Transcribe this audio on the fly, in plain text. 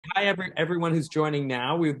hi everyone who's joining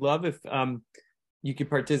now. We'd love if you could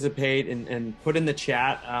participate and put in the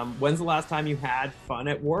chat. When's the last time you had fun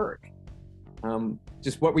at work?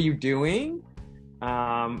 Just what were you doing?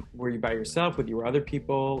 Were you by yourself, with your other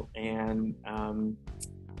people? And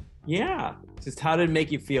yeah, just how did it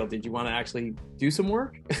make you feel? Did you want to actually do some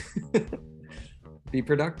work? Be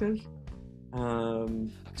productive?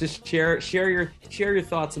 Just share your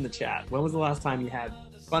thoughts in the chat. When was the last time you had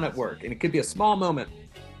fun at work? And it could be a small moment.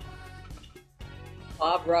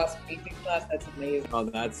 Bob Ross painting class, that's amazing. Oh,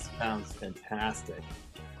 that sounds fantastic.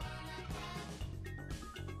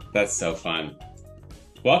 That's so fun.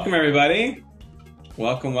 Welcome, everybody.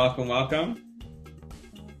 Welcome.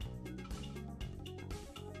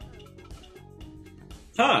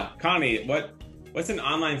 Huh, Connie, what's an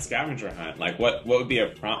online scavenger hunt? Like, what would be a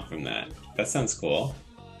prompt from that? That sounds cool.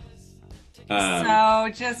 So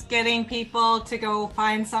just getting people to go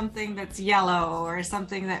find something that's yellow or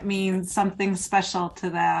something that means something special to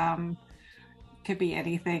them. Could be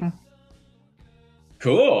anything.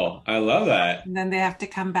 Cool. I love that. And then they have to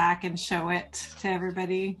come back and show it to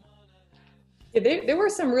everybody. Yeah, there were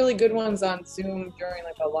some really good ones on Zoom during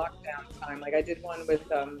like a lockdown time. Like I did one with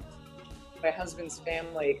my husband's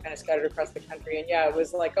family kind of scattered across the country. And yeah, it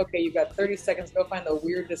was like, okay, you've got 30 seconds to go find the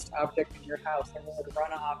weirdest object in your house and then like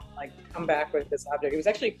run off and like come back with this object.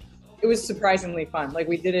 It was surprisingly fun. Like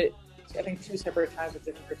we did it, I think 2 separate times with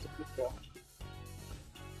different groups of people.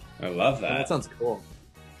 I love that. That sounds cool.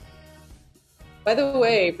 By the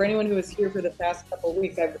way, for anyone who was here for the past couple of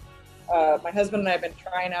weeks, my husband and I have been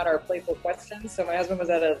trying out our playful questions. So my husband was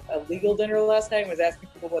at a legal dinner last night and was asking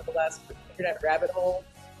people what the last internet rabbit hole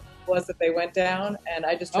was that they went down, and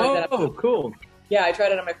I just tried that. Oh, cool. Yeah, I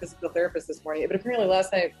tried it on my physical therapist this morning. But apparently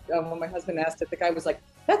last night when my husband asked it, the guy was like,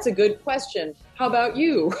 "That's a good question. How about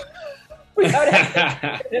you?" Without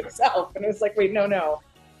asking it himself. And it was like, wait, no.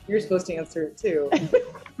 You're supposed to answer it too.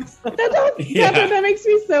 That makes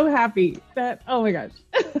me so happy. Oh my gosh.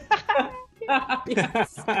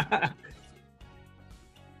 Yes. All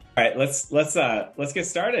right, let's get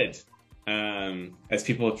started. As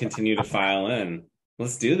people continue to file in,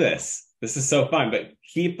 let's do this. This is so fun. But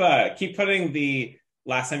keep putting the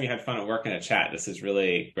last time you had fun at work in a chat. This is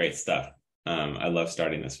really great stuff. I love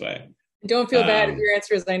starting this way. Don't feel bad if your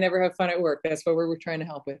answer is I never have fun at work. That's what we're trying to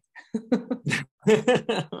help with.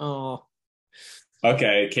 Oh.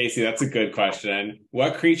 Okay, Casey, that's a good question.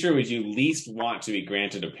 What creature would you least want to be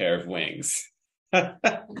granted a pair of wings?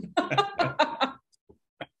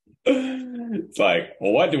 It's like,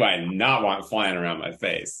 well, what do I not want flying around my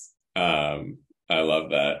face? I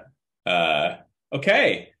love that.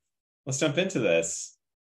 Okay, let's jump into this.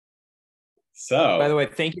 So, by the way,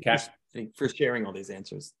 thank you for sharing all these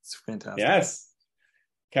answers. It's fantastic. Yes.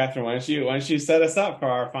 Catherine, why don't you set us up for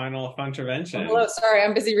our final fun intervention? Hello, sorry,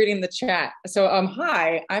 I'm busy reading the chat. So,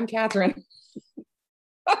 hi, I'm Catherine.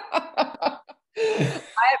 I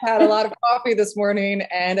have had a lot of coffee this morning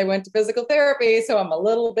and I went to physical therapy, so I'm a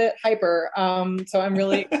little bit hyper. So I'm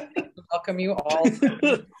really to welcome you all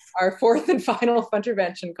to our fourth and final fun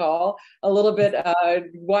intervention call. A little bit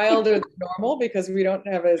wilder than normal because we don't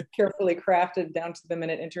have a carefully crafted down to the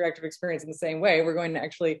minute interactive experience in the same way. We're going to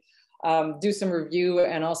actually do some review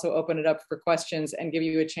and also open it up for questions and give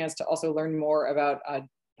you a chance to also learn more about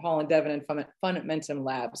Paul and Devin and Funmentum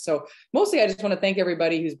Labs. So mostly I just want to thank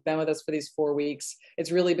everybody who's been with us for these 4 weeks. It's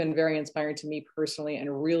really been very inspiring to me personally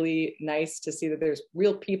and really nice to see that there's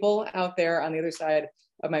real people out there on the other side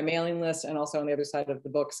of my mailing list and also on the other side of the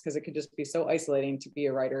books, because it could just be so isolating to be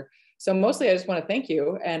a writer. So mostly I just want to thank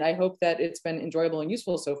you, and I hope that it's been enjoyable and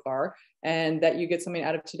useful so far and that you get something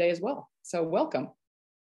out of today as well. So welcome.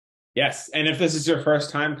 Yes, and if this is your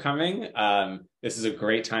first time coming, this is a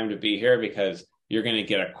great time to be here because you're going to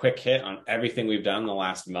get a quick hit on everything we've done in the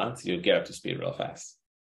last month. You'll get up to speed real fast.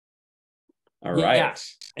 All right. Yeah.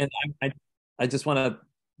 And I just want to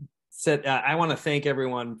I want to thank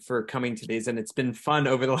everyone for coming to these, and it's been fun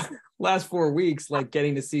over the last 4 weeks, like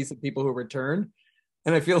getting to see some people who returned,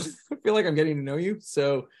 and I feel like I'm getting to know you.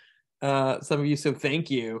 So some of you, so thank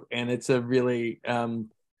you. And it's a really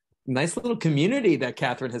nice little community that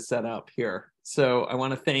Catherine has set up here. So I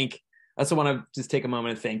want to just take a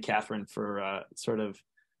moment to thank Catherine for sort of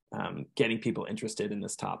getting people interested in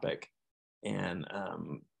this topic. And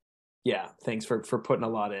yeah, thanks for putting a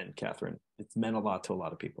lot in, Catherine. It's meant a lot to a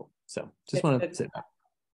lot of people. So just want to say that.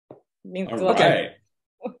 Means All right.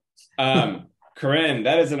 Corinne,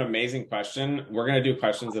 that is an amazing question. We're going to do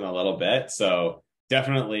questions in a little bit. So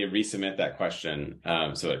definitely resubmit that question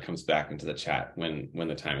so it comes back into the chat when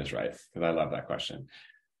the time is right, because I love that question.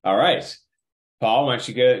 All right. Paul, why don't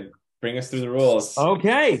you bring us through the rules?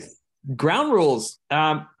 Okay. Ground rules.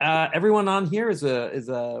 Everyone on here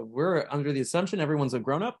we're under the assumption everyone's a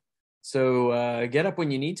grown up. So get up when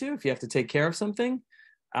you need to if you have to take care of something.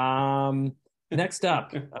 Next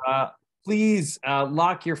up, please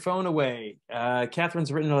lock your phone away.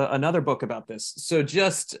 Catherine's written another book about this. So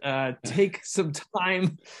just take some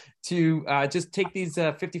time to just take these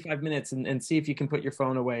 55 minutes and see if you can put your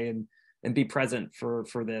phone away and be present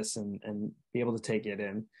for this and be able to take it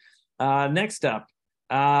in. Next up,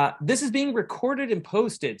 this is being recorded and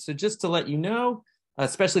posted. So just to let you know,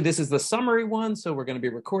 especially this is the summary one, so we're going to be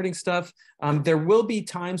recording stuff. There will be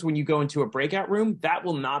times when you go into a breakout room that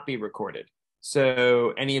will not be recorded.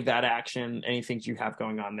 So any of that action, anything you have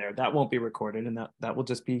going on there, that won't be recorded, and that will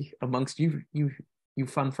just be amongst you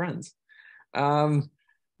fun friends.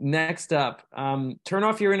 Next up, turn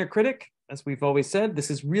off your inner critic. As we've always said,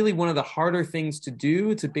 this is really one of the harder things to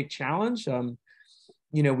do. It's a big challenge.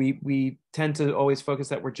 We tend to always focus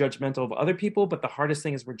that we're judgmental of other people, but the hardest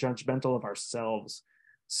thing is we're judgmental of ourselves.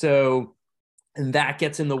 So, and that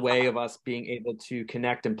gets in the way of us being able to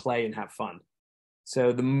connect and play and have fun.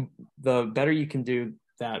 So the better you can do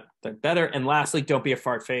that, the better. And lastly, don't be a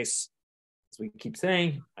fart face. As we keep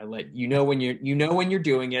saying, I let you know when you're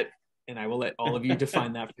doing it, and I will let all of you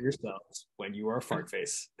define that for yourselves when you are a fart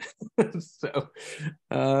face. So,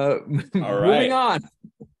 moving on.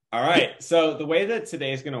 All right. So the way that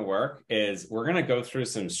today is going to work is we're going to go through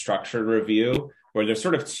some structured review where there's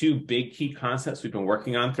sort of two big key concepts we've been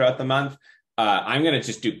working on throughout the month. I'm going to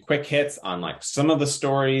just do quick hits on like some of the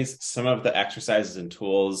stories, some of the exercises and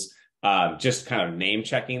tools, just kind of name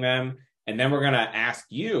checking them. And then we're going to ask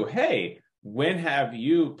you, hey, when have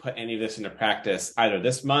you put any of this into practice, either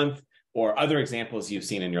this month or other examples you've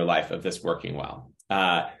seen in your life of this working well?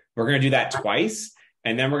 We're going to do that twice.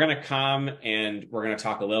 And then we're going to come and we're going to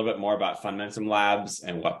talk a little bit more about Funmentum Labs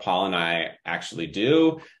and what Paul and I actually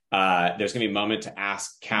do. There's going to be a moment to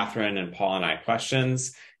ask Catherine and Paul and I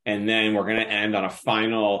questions. And then we're going to end on a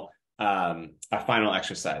final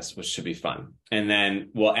exercise, which should be fun. And then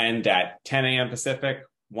we'll end at 10 a.m. Pacific,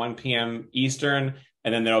 1 p.m. Eastern.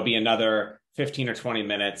 And then there'll be another 15 or 20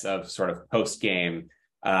 minutes of sort of post-game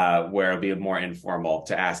where it'll be more informal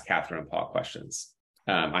to ask Catherine and Paul questions.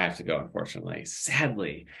 I have to go, unfortunately,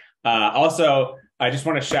 sadly. Also, I just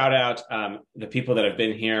want to shout out the people that have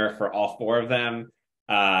been here for all four of them.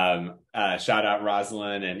 Shout out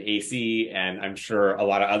Rosalind and AC, and I'm sure a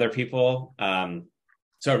lot of other people.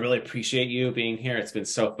 So I really appreciate you being here. It's been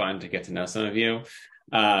so fun to get to know some of you.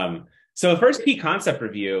 So the first key concept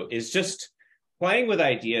review is just playing with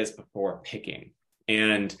ideas before picking.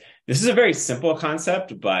 And this is a very simple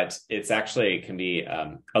concept, but it's actually can be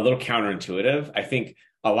a little counterintuitive. I think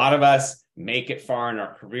a lot of us make it far in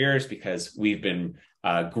our careers because we've been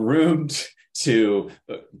groomed to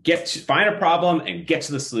find a problem and get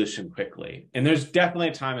to the solution quickly. And there's definitely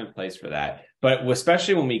a time and place for that. But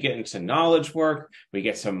especially when we get into knowledge work, we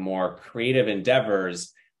get some more creative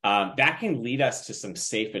endeavors, that can lead us to some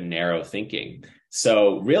safe and narrow thinking.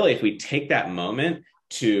 So really, if we take that moment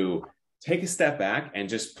to take a step back and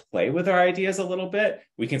just play with our ideas a little bit,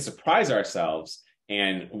 we can surprise ourselves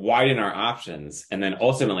and widen our options and then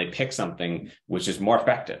ultimately pick something which is more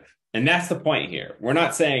effective. And that's the point here. We're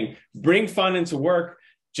not saying bring fun into work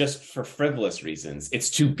just for frivolous reasons.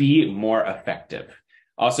 It's to be more effective.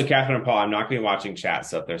 Also, Catherine and Paul, I'm not going to be watching chat.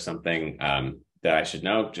 So if there's something that I should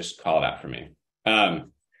know, just call it out for me.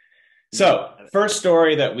 So first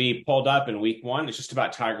story that we pulled up in week 1 is just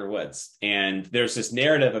about Tiger Woods. And there's this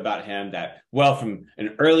narrative about him that, well, from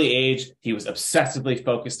an early age, he was obsessively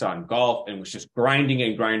focused on golf and was just grinding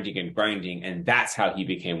and grinding and grinding. And that's how he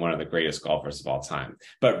became one of the greatest golfers of all time.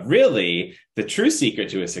 But really, the true secret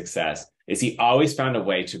to his success is he always found a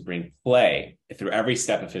way to bring play through every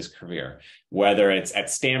step of his career, whether it's at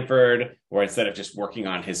Stanford, or instead of just working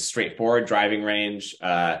on his straightforward driving range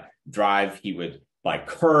drive, he would like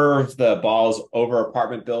curve the balls over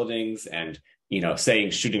apartment buildings and,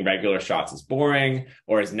 saying shooting regular shots is boring,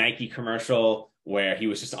 or his Nike commercial where he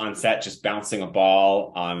was just on set, just bouncing a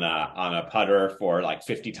ball on a putter for like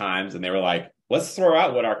 50 times. And they were like, let's throw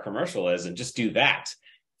out what our commercial is and just do that.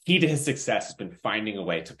 Key to his success has been finding a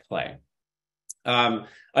way to play.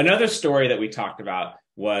 Another story that we talked about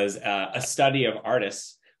was a study of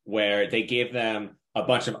artists where they gave them a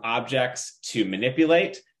bunch of objects to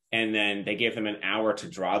manipulate, and then they gave them an hour to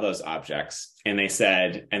draw those objects. And they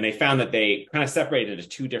found that they kind of separated into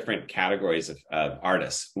 2 different categories of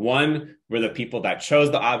artists. One were the people that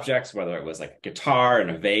chose the objects, whether it was like a guitar and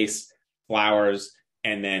a vase, flowers,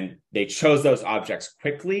 and then they chose those objects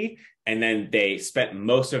quickly. And then they spent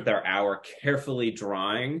most of their hour carefully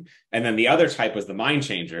drawing. And then the other type was the mind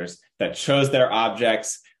changers that chose their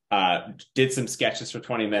objects, did some sketches for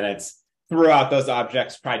 20 minutes, threw out those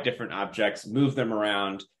objects, tried different objects, moved them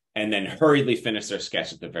around, and then hurriedly finished their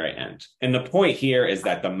sketch at the very end. And the point here is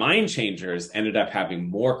that the mind changers ended up having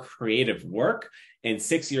more creative work. And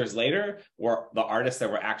 6 years later, were the artists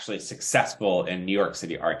that were actually successful in New York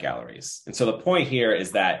City art galleries. And so the point here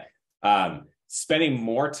is that spending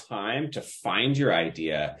more time to find your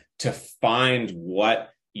idea, to find what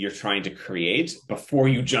you're trying to create before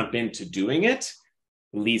you jump into doing it,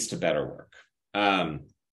 leads to better work. And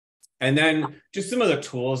then just some of the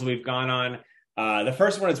tools we've gone on. The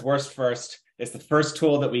first one is Worst First. It's the first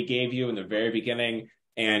tool that we gave you in the very beginning.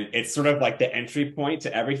 And it's sort of like the entry point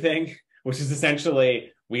to everything, which is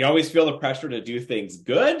essentially, we always feel the pressure to do things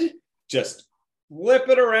good, just flip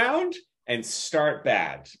it around and start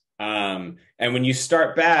bad. And when you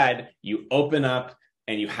start bad, you open up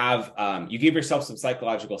and you have, you give yourself some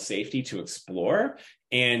psychological safety to explore.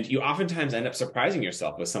 And you oftentimes end up surprising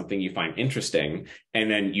yourself with something you find interesting.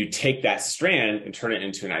 And then you take that strand and turn it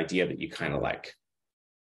into an idea that you kind of like.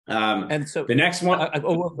 And so the next one.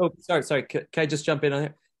 Sorry. Can I just jump in on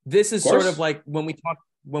it? This is sort of like when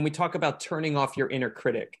we talk about turning off your inner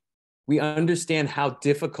critic, we understand how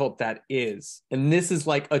difficult that is. And this is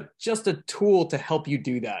like just a tool to help you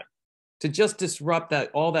do that, to just disrupt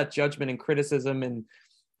all that judgment and criticism and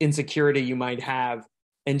insecurity you might have,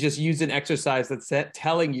 and just use an exercise that's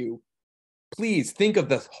telling you, please think of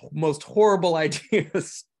the most horrible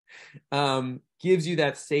ideas, gives you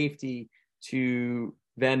that safety to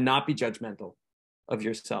then not be judgmental of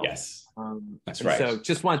yourself. Yes, that's right. So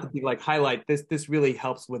just wanted to highlight this. This really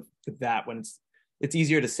helps with that when it's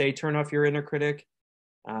easier to say turn off your inner critic,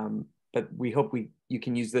 but we hope you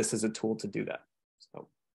can use this as a tool to do that. So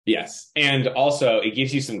yes, and also it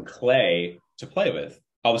gives you some clay to play with.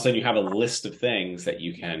 All of a sudden you have a list of things that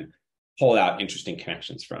you can pull out interesting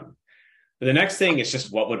connections from. The next thing is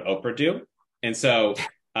just, what would Oprah do? And so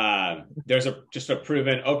there's just a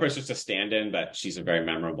proven, Oprah's just a stand-in, but she's a very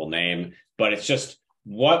memorable name. But it's just,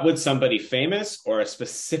 what would somebody famous or a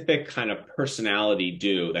specific kind of personality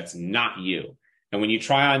do that's not you? And when you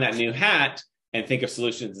try on that new hat and think of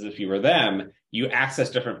solutions as if you were them, you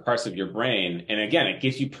access different parts of your brain. And again, it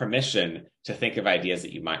gives you permission to think of ideas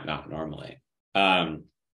that you might not normally.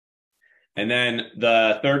 And then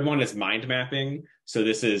the third one is mind mapping. So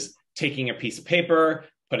this is taking a piece of paper,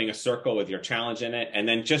 putting a circle with your challenge in it, and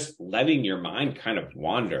then just letting your mind kind of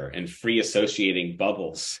wander and free associating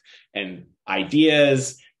bubbles and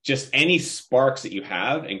ideas, just any sparks that you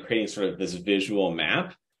have, and creating sort of this visual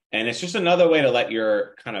map. And it's just another way to let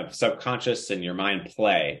your kind of subconscious and your mind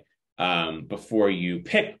play before you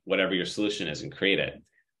pick whatever your solution is and create it.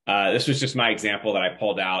 This was just my example that I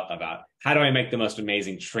pulled out about how do I make the most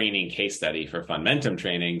amazing training case study for Funmentum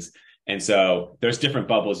trainings. And so there's different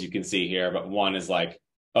bubbles you can see here, but one is like,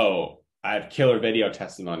 oh, I have killer video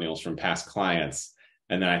testimonials from past clients.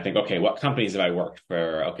 And then I think, okay, what companies have I worked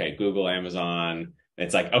for? Okay, Google, Amazon.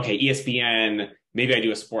 It's like, okay, ESPN, maybe I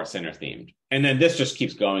do a Sports Center themed. And then this just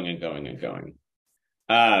keeps going and going and going.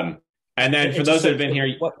 And then for those that have been here.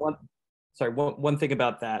 One thing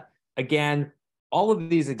about that. Again, all of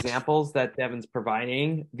these examples that Devin's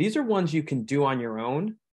providing, these are ones you can do on your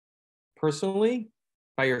own, personally,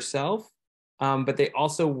 by yourself, but they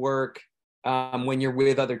also work when you're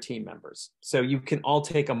with other team members. So you can all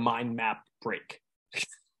take a mind map break.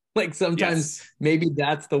 Like sometimes maybe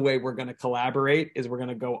that's the way we're going to collaborate, is we're going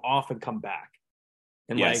to go off and come back.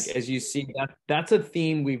 And like, as you see, that's a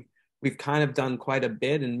theme we've kind of done quite a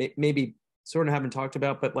bit and maybe sort of haven't talked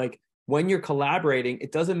about, but like, when you're collaborating,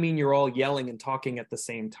 it doesn't mean you're all yelling and talking at the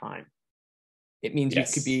same time. It means you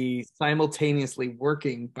could be simultaneously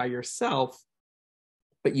working by yourself,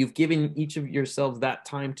 but you've given each of yourselves that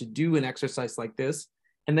time to do an exercise like this,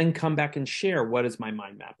 and then come back and share, what does my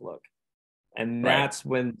mind map look? And that's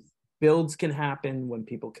when builds can happen, when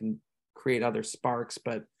people can create other sparks.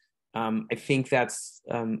 But I think that's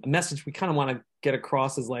a message we kind of want to get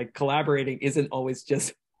across, is like, collaborating isn't always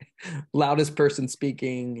just loudest person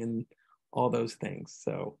speaking and all those things.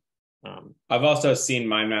 So I've also seen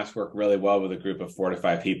mind maps work really well with a group of 4 to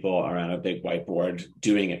 5 people around a big whiteboard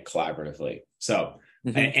doing it collaboratively. So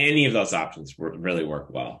any of those options really work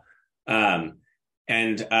well.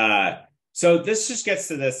 So this just gets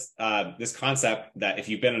to this this concept that if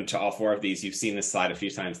you've been into all 4 of these, you've seen this slide a few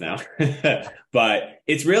times now. But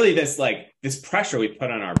it's really this pressure we put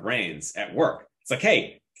on our brains at work. It's like,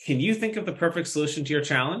 hey, can you think of the perfect solution to your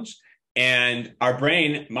challenge? And our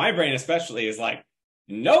brain, my brain especially, is like,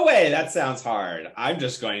 no way, that sounds hard. I'm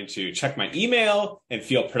just going to check my email and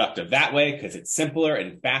feel productive that way because it's simpler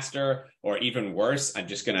and faster. Or even worse, I'm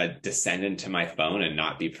just going to descend into my phone and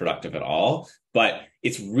not be productive at all. But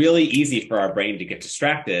it's really easy for our brain to get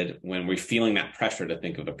distracted when we're feeling that pressure to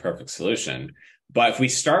think of the perfect solution. But if we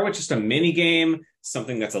start with just a mini game,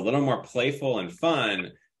 something that's a little more playful and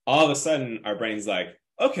fun, all of a sudden our brain's like,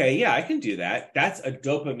 okay, yeah, I can do that. That's a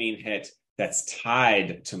dopamine hit that's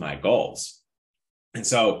tied to my goals. And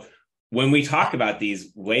so when we talk about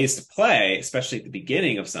these ways to play, especially at the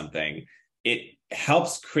beginning of something, it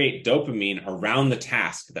helps create dopamine around the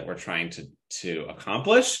task that we're trying to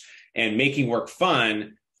accomplish, and making work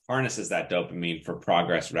fun harnesses that dopamine for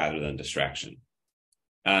progress rather than distraction.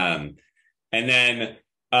 And then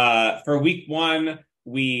for week one,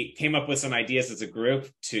 we came up with some ideas as a group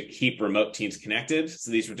to keep remote teams connected.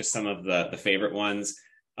 So these were just some of the favorite ones.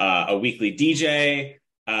 A weekly DJ,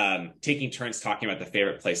 taking turns talking about the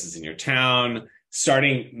favorite places in your town,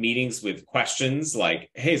 starting meetings with questions like,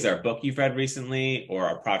 hey, is there a book you've read recently or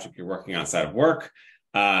a project you're working on outside of work?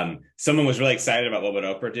 Someone was really excited about what would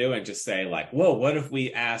Oprah do, and just say like, whoa, what if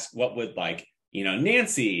we ask what would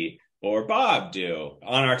Nancy or Bob do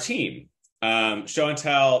on our team? Show and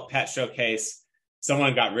tell, pet showcase.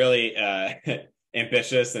 Someone got really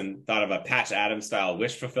ambitious and thought of a Patch Adams style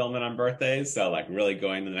wish fulfillment on birthdays. So like really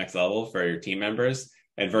going to the next level for your team members,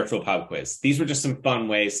 and virtual pub quiz. These were just some fun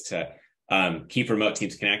ways to keep remote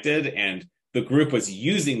teams connected. And the group was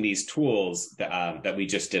using these tools that we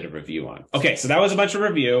just did a review on. Okay, so that was a bunch of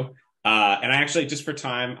review. And I actually, just for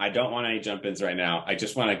time, I don't want any jump-ins right now. I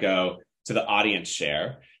just want to go to the audience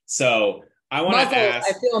share. So I want to ask...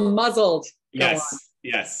 I feel muzzled.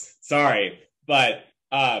 Yes. Sorry. But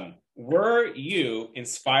were you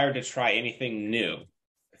inspired to try anything new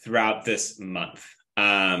throughout this month?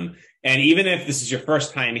 And even if this is your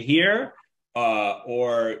first time here,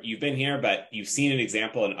 or you've been here, but you've seen an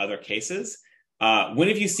example in other cases, when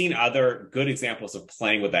have you seen other good examples of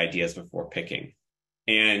playing with ideas before picking?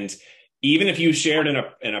 And even if you shared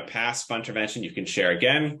in a past Funtervention, you can share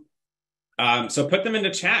again. So put them into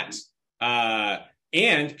chat.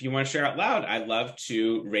 And if you want to share out loud, I'd love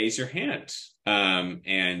to raise your hand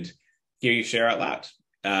and hear you share out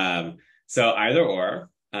loud. So either or.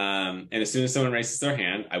 And as soon as someone raises their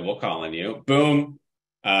hand, I will call on you. Boom.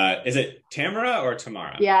 Is it Tamara or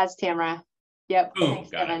Tamara? Yeah, it's Tamara. Yep. Boom.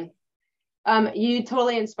 Thanks, Got Kevin. You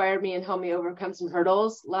totally inspired me and helped me overcome some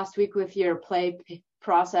hurdles last week with your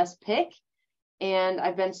process pick. And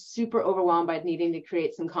I've been super overwhelmed by needing to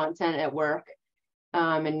create some content at work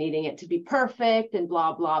and needing it to be perfect and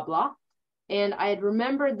blah, blah, blah. And I had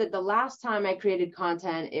remembered that the last time I created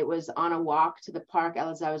content, it was on a walk to the park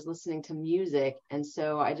as I was listening to music. And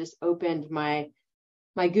so I just opened my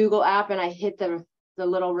Google app and I hit the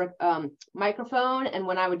little microphone. And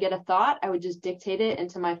when I would get a thought, I would just dictate it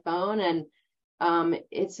into my phone. And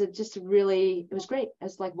it was great.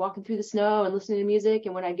 It's like walking through the snow and listening to music.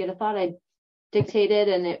 And when I get a thought, I dictate it,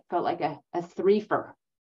 and it felt like a threefer.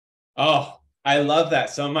 Oh, I love that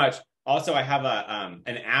so much. Also, I have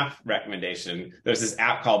an app recommendation. There's this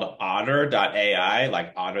app called Otter.ai,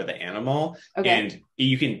 like Otter the animal. Okay. And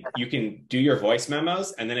you can do your voice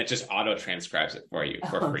memos, and then it just auto transcribes it for you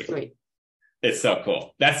for free. Sweet. It's so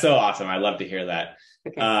cool. That's so awesome. I love to hear that.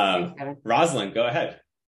 Okay. Thanks, Rosalind, go ahead.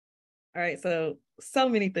 All right. So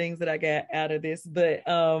many things that I got out of this, but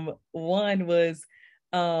one was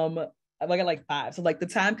I got like 5. So like the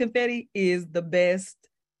time confetti is the best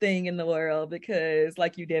thing in the world, because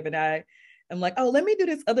like you, Deb, and I'm like, oh, let me do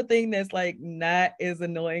this other thing that's like not as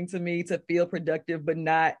annoying to me to feel productive, but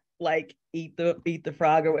not like eat the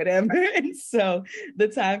frog or whatever. And so the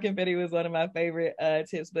time confetti was one of my favorite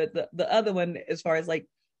tips. But the other one, as far as like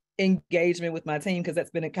engagement with my team, because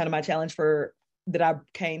that's been kind of my challenge that I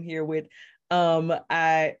came here with.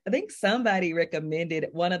 I think somebody recommended,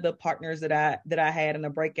 one of the partners that I had in a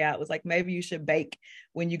breakout was like, maybe you should bake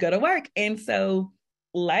when you go to work. And so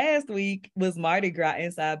last week was Mardi Gras,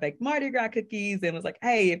 and so I baked Mardi Gras cookies and was like,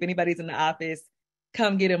 hey, if anybody's in the office,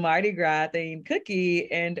 come get a Mardi Gras themed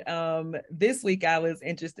cookie. And this week I was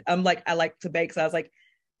interested. I like to bake. So I was like,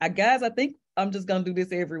 guys, I think I'm just going to do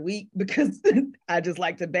this every week because I just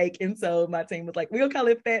like to bake. And so my team was like, we'll call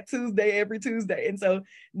it Fat Tuesday every Tuesday. And so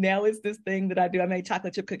now it's this thing that I do. I made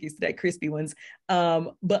chocolate chip cookies today, crispy ones.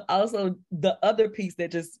 But also the other piece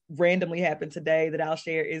that just randomly happened today that I'll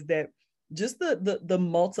share is that just the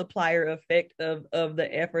multiplier effect of the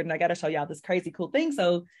effort. And I got to show y'all this crazy cool thing.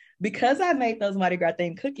 So because I made those Mardi Gras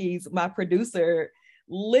themed cookies, my producer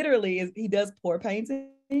literally he does pour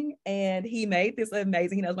painting, and he made this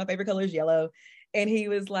amazing, he knows my favorite color is yellow. And he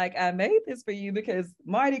was like, I made this for you because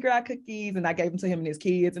Mardi Gras cookies, and I gave them to him and his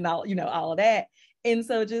kids and all of that. And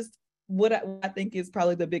so just what I think is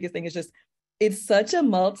probably the biggest thing is just, it's such a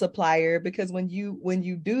multiplier, because when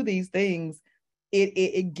you do these things,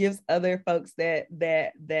 it gives other folks that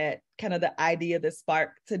kind of the idea, the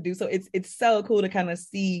spark to do so. It's so cool to kind of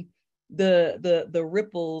see the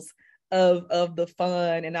ripples of the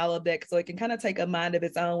fun and all of that, so it can kind of take a mind of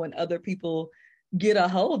its own when other people get a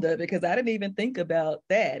hold of it, because I didn't even think about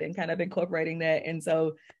that and kind of incorporating that. And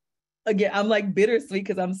so again, I'm like bittersweet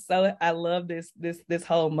because I love this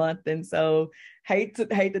whole month, and so hate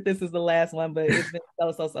that this is the last one, but it's been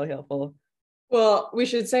so helpful. Well, we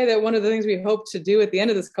should say that one of the things we hope to do at the end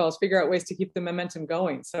of this call is figure out ways to keep the momentum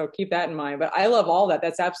going. So keep that in mind. But I love all that.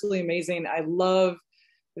 That's absolutely amazing. I love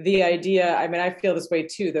the idea. I mean, I feel this way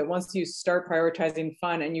too, that once you start prioritizing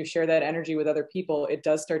fun and you share that energy with other people, it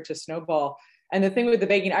does start to snowball. And the thing with the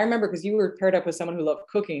baking, I remember, because you were paired up with someone who loved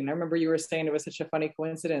cooking. I remember you were saying it was such a funny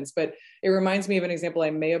coincidence, but it reminds me of an example I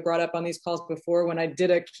may have brought up on these calls before, when I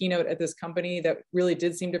did a keynote at this company that really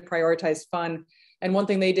did seem to prioritize fun. And one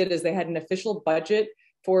thing they did is they had an official budget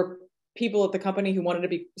for people at the company who wanted to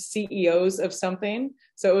be CEOs of something.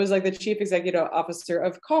 So it was like the chief executive officer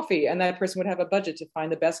of coffee, and that person would have a budget to find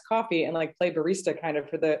the best coffee and like play barista kind of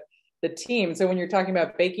for the team. So when you're talking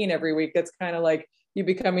about baking every week, that's kind of like you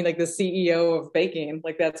becoming like the CEO of baking.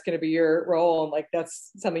 Like that's going to be your role, and like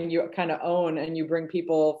that's something you kind of own, and you bring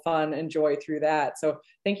people fun and joy through that. So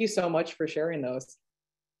thank you so much for sharing those.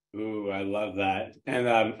 Ooh, I love that. And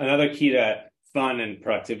another key to fun and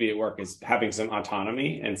productivity at work is having some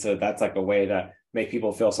autonomy. And so that's like a way to make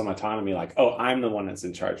people feel some autonomy, like, oh, I'm the one that's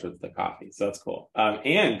in charge of the coffee. So that's cool.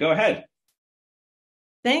 Anne, go ahead.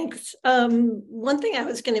 Thanks. One thing I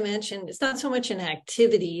was going to mention, it's not so much an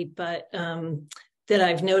activity, but that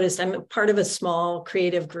I've noticed, I'm a part of a small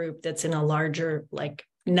creative group that's in a larger, like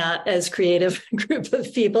not as creative group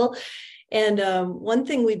of people. And one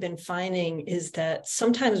thing we've been finding is that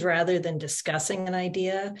sometimes rather than discussing an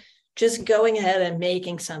idea, just going ahead and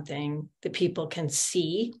making something that people can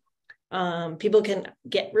see. People can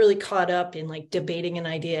get really caught up in like debating an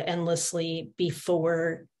idea endlessly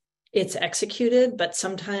before it's executed, but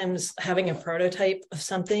sometimes having a prototype of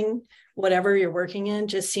something, whatever you're working in,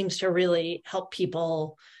 just seems to really help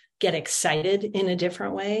people get excited in a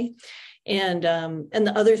different way. And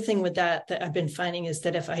the other thing with that I've been finding is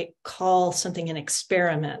that if I call something an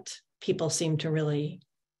experiment, people seem to really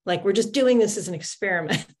like, we're just doing this as an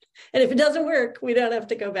experiment. And if it doesn't work, we don't have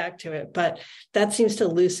to go back to it. But that seems to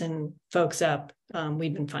loosen folks up.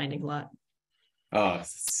 We've been finding a lot. Oh,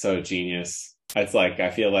 so genius. It's like,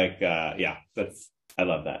 I feel like, yeah, I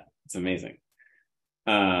love that. It's amazing.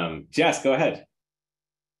 Jess, go ahead.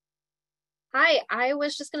 Hi, I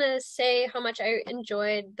was just going to say how much I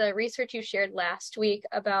enjoyed the research you shared last week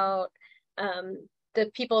about the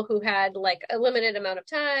people who had like a limited amount of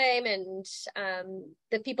time, and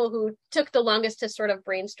the people who took the longest to sort of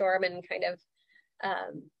brainstorm and kind of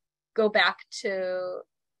go back to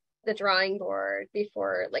the drawing board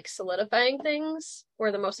before like solidifying things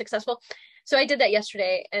were the most successful. So I did that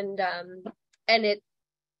yesterday, and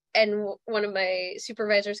one of my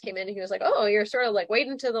supervisors came in and he was like, oh, you're sort of like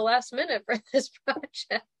waiting to the last minute for this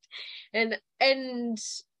project. And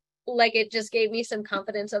like, it just gave me some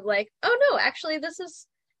confidence of like, oh no, actually this is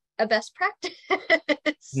a best practice.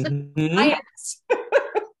 Mm-hmm. And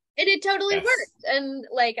it totally Yes. worked. And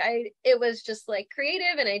like, it was just like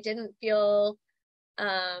creative, and I didn't feel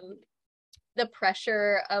the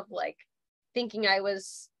pressure of like thinking I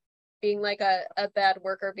was being like a bad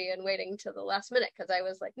worker being waiting to the last minute, because I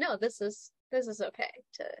was like, no, this is okay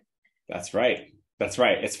to. That's right.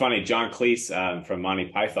 It's funny. John Cleese from Monty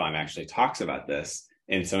Python actually talks about this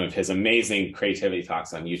in some of his amazing creativity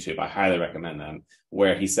talks on YouTube. I highly recommend them,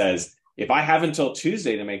 where he says, if I have until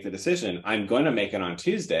Tuesday to make the decision, I'm going to make it on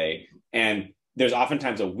Tuesday. And there's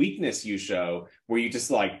oftentimes a weakness you show where you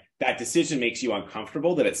just like, that decision makes you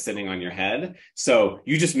uncomfortable that it's sitting on your head. So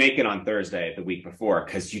you just make it on Thursday the week before,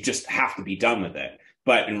 because you just have to be done with it.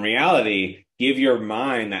 But in reality, give your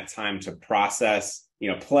mind that time to process,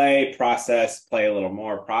 play a little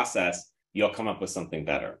more, process. You'll come up with something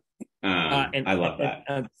better. I love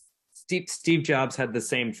that. Steve Jobs had the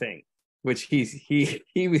same thing, which he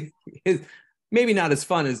maybe not as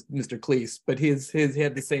fun as Mr. Cleese, but he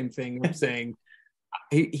had the same thing of saying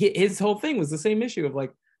his whole thing was the same issue of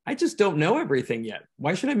like, I just don't know everything yet.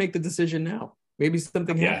 Why should I make the decision now? Maybe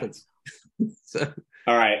something happens. So.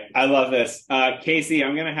 All right, I love this, Casey.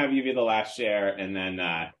 I'm gonna have you be the last share, and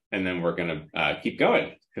then we're gonna keep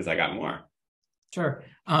going because I got more. Sure.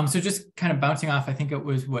 So just kind of bouncing off, I think it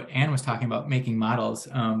was what Anne was talking about, making models.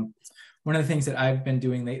 One of the things that I've been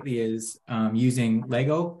doing lately is using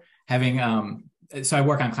Lego, so I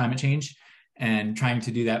work on climate change and trying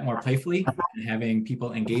to do that more playfully and having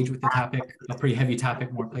people engage with the topic, a pretty heavy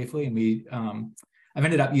topic, more playfully. And I've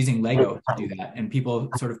ended up using Lego to do that, and people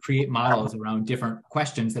sort of create models around different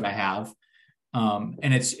questions that I have.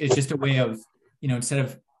 And it's just a way of, instead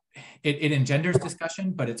of it engenders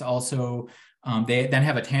discussion, but it's also they then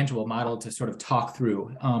have a tangible model to sort of talk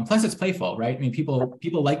through. Plus, it's playful, right? I mean,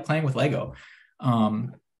 people like playing with Lego,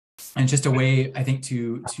 and it's just a way, I think,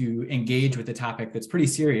 to engage with the topic that's pretty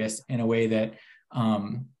serious in a way that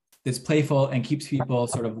that's playful and keeps people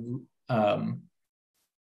sort of.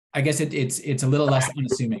 I guess it's a little less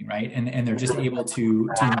unassuming, right? And they're just able to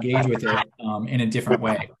engage with it in a different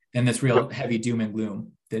way than this real heavy doom and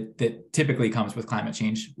gloom that typically comes with climate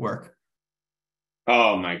change work.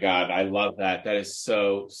 Oh my God, I love that. That is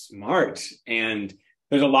so smart. And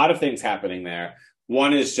there's a lot of things happening there.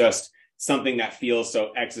 One is just something that feels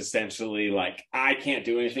so existentially like I can't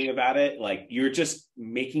do anything about it. Like you're just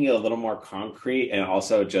making it a little more concrete, and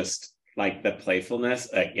also just like the playfulness.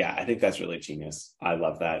 Yeah, I think that's really genius. I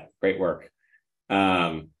love that. Great work.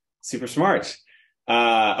 Super smart.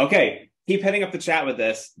 Okay, keep heading up the chat with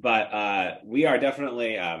this, but we are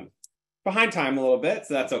definitely behind time a little bit,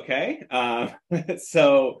 so that's okay.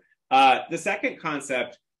 So the second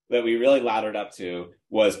concept that we really laddered up to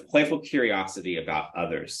was playful curiosity about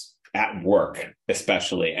others at work,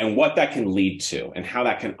 especially, and what that can lead to and how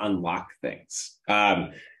that can unlock things.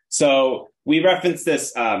 So we referenced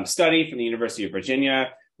this study from the University of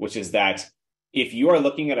Virginia, which is that if you are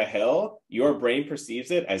looking at a hill, your brain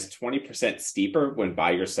perceives it as 20% steeper when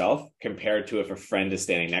by yourself compared to if a friend is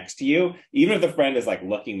standing next to you, even if the friend is like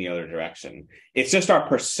looking the other direction. It's just our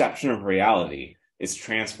perception of reality is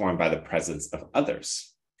transformed by the presence of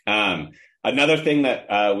others. Another thing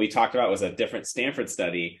that we talked about was a different Stanford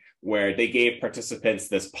study where they gave participants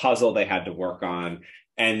this puzzle they had to work on.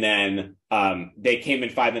 And then they came in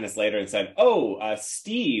 5 minutes later and said,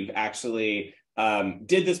 Steve actually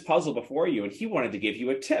did this puzzle before you, and he wanted to give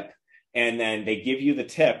you a tip. And then they give you the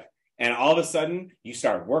tip, and all of a sudden you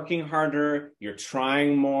start working harder, you're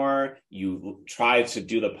trying more, you try to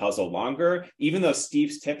do the puzzle longer, even though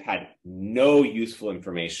Steve's tip had no useful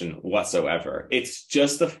information whatsoever. It's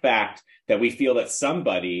just the fact that we feel that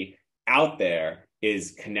somebody out there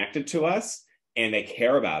is connected to us and they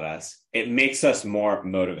care about us. It makes us more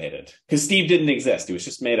motivated, because Steve didn't exist. It was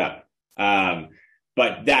just made up.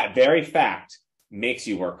 But that very fact makes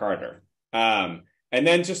you work harder. And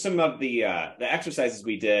then just some of the exercises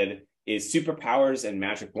we did is superpowers and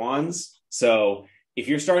magic wands. So if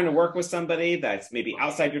you're starting to work with somebody that's maybe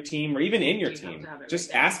outside your team or even in your team,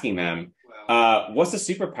 just asking them, what's the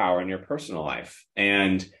superpower in your personal life?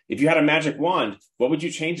 And if you had a magic wand, what would you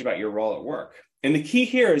change about your role at work? And the key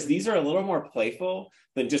here is these are a little more playful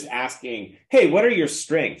than just asking, hey, what are your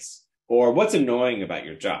strengths? Or what's annoying about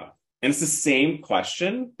your job? And it's the same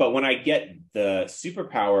question, but when I get the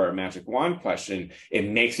superpower or magic wand question, it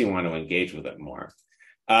makes me want to engage with it more.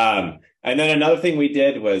 And then another thing we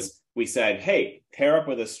did was we said, hey, pair up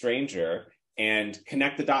with a stranger and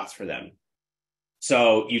connect the dots for them.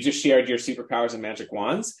 So you just shared your superpowers and magic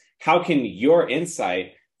wands. How can your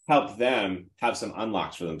insight help them have some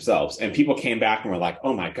unlocks for themselves? And people came back and were like,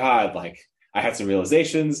 oh my God, like I had some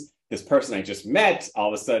realizations. This person I just met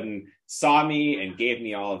all of a sudden saw me and gave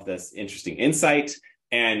me all of this interesting insight.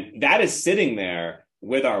 And that is sitting there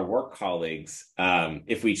with our work colleagues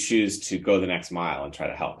if we choose to go the next mile and try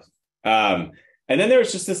to help. And then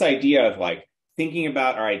there's just this idea of like thinking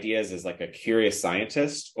about our ideas as like a curious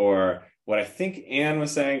scientist, or what I think Anne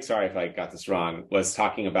was saying, sorry if I got this wrong, was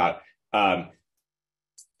talking about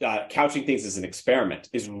couching things as an experiment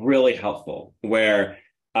is really helpful, where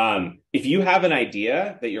if you have an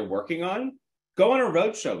idea that you're working on, go on a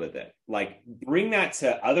roadshow with it. Like bring that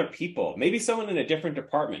to other people, maybe someone in a different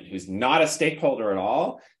department who's not a stakeholder at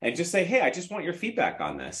all, and just say, hey, I just want your feedback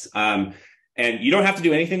on this. And you don't have to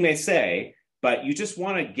do anything they say, but you just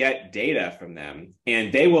want to get data from them,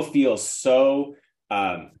 and they will feel so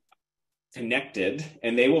connected,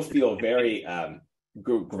 and they will feel very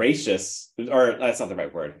gracious, or that's not the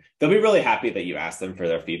right word. They'll be really happy that you ask them for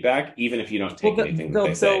their feedback, even if you don't take anything that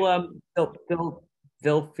they say.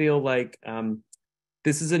 They'll feel like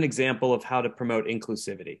this is an example of how to promote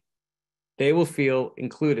inclusivity. They will feel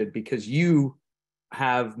included because you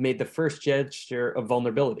have made the first gesture of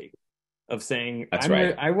vulnerability, of saying,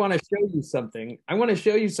 I want to show you something. I want to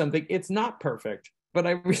show you something. It's not perfect, but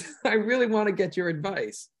I really want to get your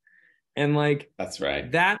advice. And like, that's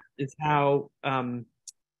right. That is how,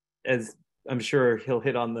 as I'm sure he'll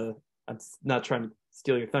hit on I'm not trying to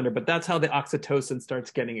steal your thunder, but that's how the oxytocin starts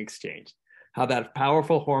getting exchanged, how that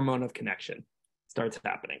powerful hormone of connection starts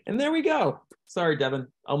happening. And there we go. Sorry, Devin,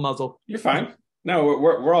 I'll muzzle. You're fine. No,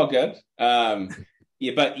 we're all good.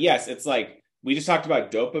 Yeah, but yes, it's like, we just talked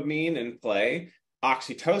about dopamine and play.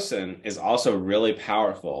 oxytocin is also really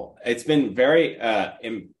powerful. It's been very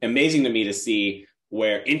amazing to me to see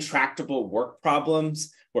where intractable work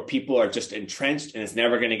problems, where people are just entrenched and it's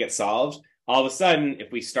never going to get solved, all of a sudden,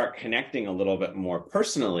 if we start connecting a little bit more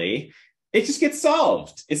personally, it just gets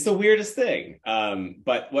solved. It's the weirdest thing.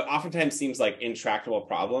 But what oftentimes seems like intractable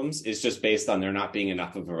problems is just based on there not being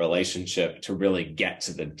enough of a relationship to really get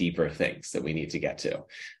to the deeper things that we need to get to.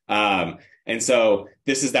 And so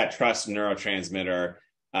this is that trust neurotransmitter,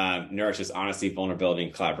 nourishes honesty, vulnerability,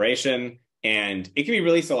 and collaboration. And it can be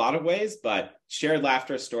released a lot of ways, but shared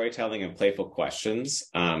laughter, storytelling, and playful questions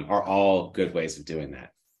are all good ways of doing that.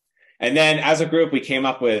 And then as a group, we came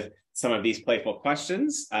up with some of these playful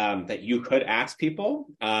questions that you could ask people.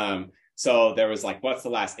 So there was like, what's the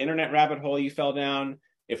last internet rabbit hole you fell down?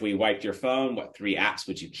 If we wiped your phone, what 3 apps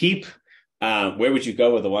would you keep? Where would you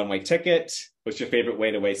go with a one-way ticket? What's your favorite way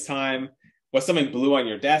to waste time? What's something blue on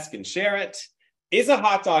your desk and share it? Is a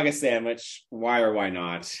hot dog a sandwich? Why or why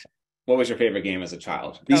not? What was your favorite game as a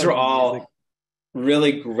child? These are all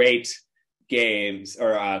really great games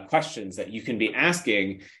or questions that you can be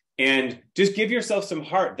asking, and just give yourself some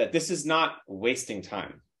heart that this is not wasting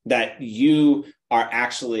time, that you are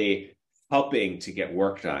actually helping to get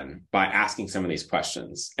work done by asking some of these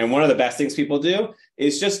questions. And one of the best things people do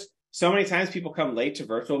is just, so many times people come late to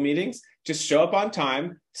virtual meetings, just show up on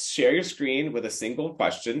time, share your screen with a single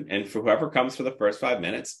question, and for whoever comes for the first 5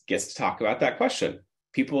 minutes gets to talk about that question.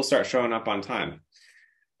 People will start showing up on time.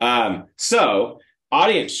 So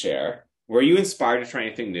audience share, were you inspired to try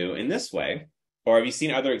anything new in this way? Or have you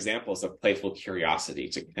seen other examples of playful curiosity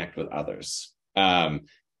to connect with others?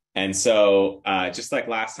 And so just like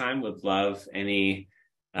last time, would love any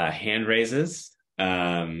hand raises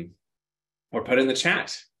or put in the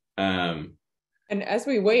chat. And as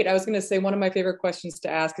we wait, I was going to say one of my favorite questions to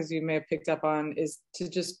ask, as you may have picked up on, is to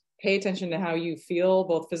just pay attention to how you feel,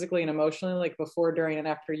 both physically and emotionally, like before, during, and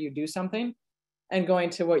after you do something. And going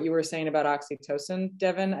to what you were saying about oxytocin,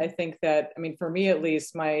 Devin, I think that, I mean, for me at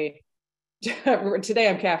least, today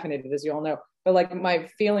I'm caffeinated, as you all know, but like my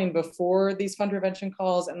feeling before these fun prevention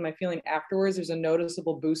calls and my feeling afterwards, there's a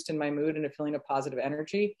noticeable boost in my mood and a feeling of positive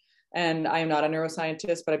energy. And I am not a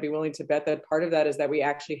neuroscientist, but I'd be willing to bet that part of that is that we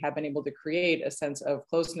actually have been able to create a sense of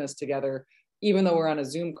closeness together, even though we're on a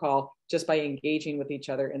Zoom call, just by engaging with each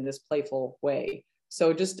other in this playful way.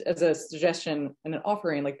 So just as a suggestion and an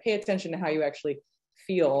offering, like pay attention to how you actually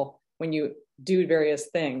feel when you do various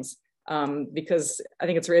things, because I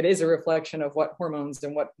think it is a reflection of what hormones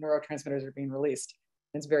and what neurotransmitters are being released.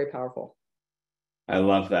 It's very powerful. I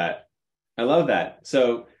love that. I love that.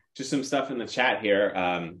 So just some stuff in the chat here.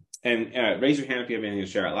 And raise your hand if you have anything to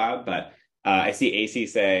share out loud. But I see AC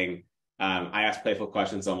saying, I ask playful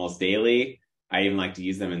questions almost daily. I even like to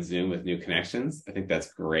use them in Zoom with new connections. I think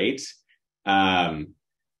that's great. And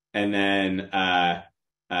then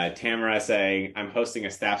Tamara saying, I'm hosting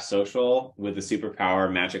a staff social with the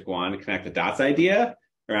superpower magic wand to connect the dots idea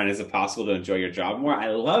around, is it possible to enjoy your job more? I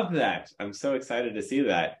love that. I'm so excited to see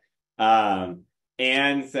that.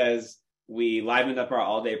 Anne says, we livened up our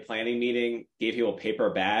all-day planning meeting, gave people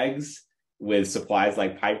paper bags with supplies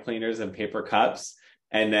like pipe cleaners and paper cups,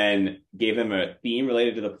 and then gave them a theme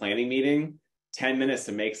related to the planning meeting, 10 minutes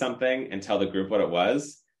to make something and tell the group what it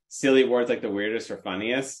was. Silly words like the weirdest or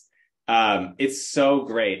funniest. It's so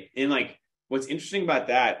great. And like, what's interesting about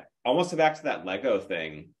that, almost back to that Lego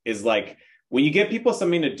thing, is like, when you get people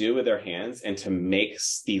something to do with their hands and to make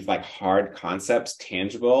these like hard concepts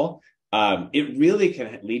tangible, it really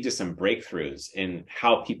can lead to some breakthroughs in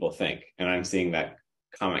how people think. And I'm seeing that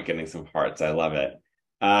comment getting some hearts. I love it.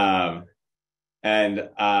 And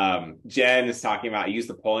Jen is talking about, I use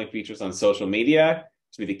the polling features on social media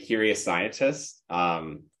to be the curious scientist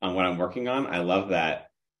on what I'm working on. I love that.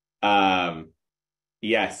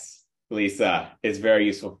 Yes, Lisa, it's very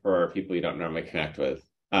useful for people you don't normally connect with.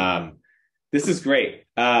 This is great.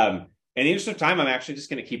 In the interest of time, I'm actually just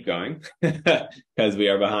going to keep going because we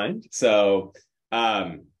are behind. So,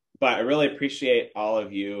 but I really appreciate all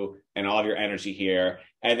of you and all of your energy here.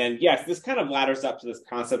 And then, yes, this kind of ladders up to this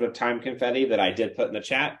concept of time confetti that I did put in the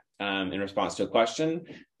chat in response to a question.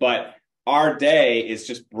 But our day is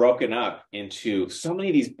just broken up into so many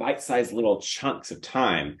of these bite-sized little chunks of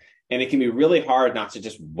time. And it can be really hard not to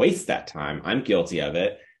just waste that time. I'm guilty of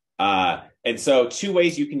it. And so 2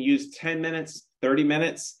 ways you can use 10 minutes, 30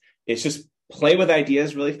 minutes. It's just play with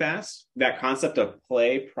ideas really fast. That concept of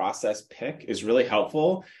play, process, pick is really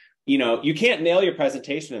helpful. You know, you can't nail your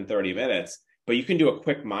presentation in 30 minutes, but you can do a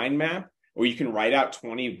quick mind map, or you can write out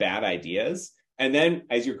 20 bad ideas And then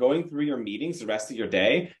as you're going through your meetings the rest of your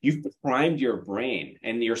day, you've primed your brain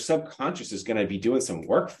and your subconscious is going to be doing some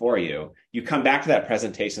work for you. You come back to that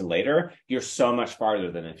presentation later, you're so much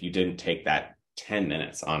farther than if you didn't take that 10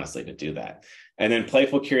 minutes, honestly, to do that. And then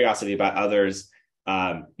playful curiosity about others.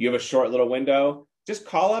 You have a short little window, just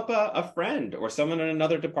call up a friend or someone in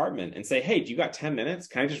another department and say, hey, do you got 10 minutes?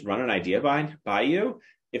 Can I just run an idea by you?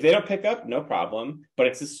 If they don't pick up, no problem. But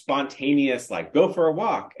it's a spontaneous, like, go for a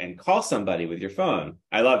walk and call somebody with your phone.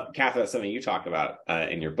 I love, Catherine, that's something you talk about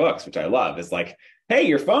in your books, which I love, is like, hey,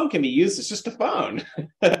 your phone can be used as just a phone.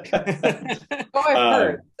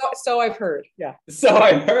 So I've heard. Yeah. So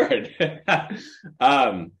I've heard.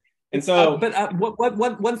 And so,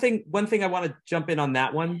 one thing I want to jump in on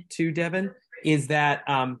that one too, Devin, is that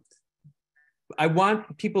I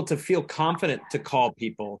want people to feel confident to call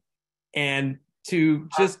people, and to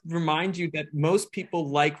just remind you that most people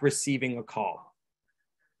like receiving a call,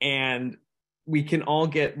 and we've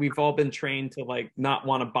all been trained to like not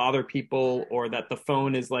want to bother people, or that the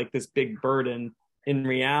phone is like this big burden. In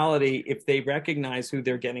reality, if they recognize who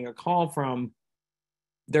they're getting a call from,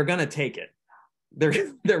 they're going to take it.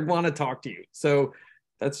 They want to talk to you. So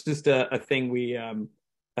that's just a thing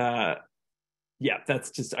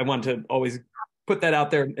that's just, I want to always put that out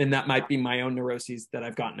there, and that might be my own neuroses that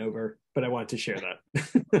I've gotten over, but I wanted to share that.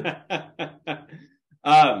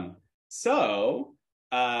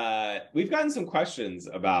 We've gotten some questions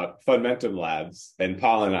about Funmentum Labs, and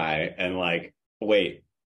Paul and I, and like, wait,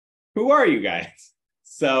 who are you guys?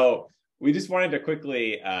 So we just wanted to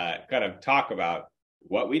quickly kind of talk about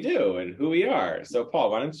what we do and who we are. So Paul,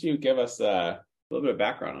 why don't you give us a little bit of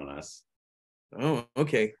background on us? Oh,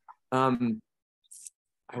 okay.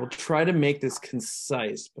 I will try to make this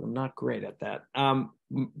concise, but I'm not great at that.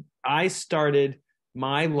 I started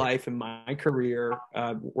my life and my career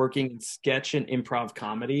working in sketch and improv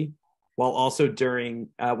comedy, while also doing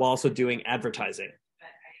advertising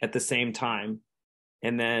at the same time.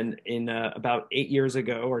 And then in about 8 years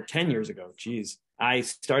ago, or 10 years ago, I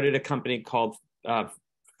started a company called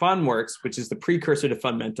Funworks, which is the precursor to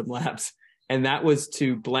Funmentum Labs. And that was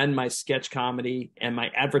to blend my sketch comedy and my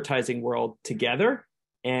advertising world together.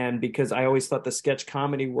 And because I always thought the sketch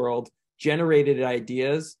comedy world generated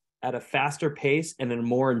ideas at a faster pace and in a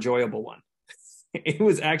more enjoyable one. It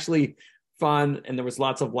was actually fun, and there was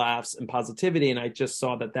lots of laughs and positivity. And I just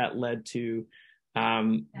saw that led to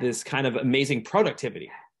this kind of amazing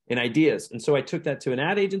productivity and ideas. And so I took that to an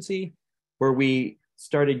ad agency, where we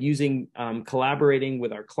started collaborating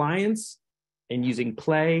with our clients and using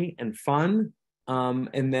play and fun.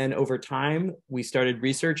 And then over time, we started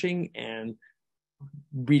researching and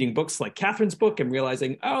reading books like Catherine's book, and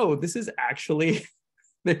realizing, oh, this is actually,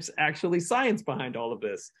 there's actually science behind all of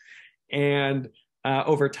this. And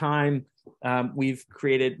over time, we've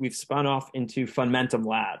spun off into Funmentum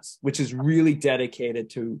Labs, which is really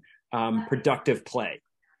dedicated to productive play.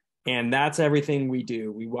 And that's everything we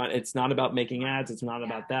do. It's not about making ads. It's not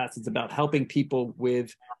about that. It's about helping people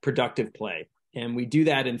with productive play. And we do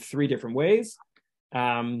that in 3 different ways.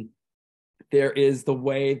 There is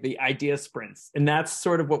the idea sprints. And that's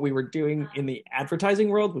sort of what we were doing in the advertising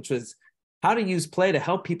world, which was how to use play to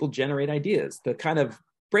help people generate ideas, the kind of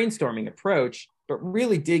brainstorming approach, but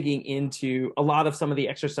really digging into a lot of some of the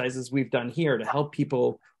exercises we've done here to help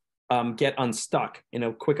people get unstuck in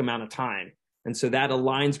a quick amount of time. And so that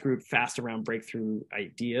aligns group fast around breakthrough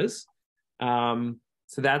ideas. And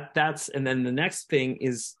then the next thing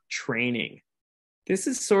is training. This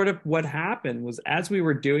is sort of what happened was, as we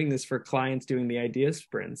were doing this for clients doing the idea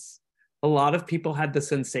sprints, a lot of people had the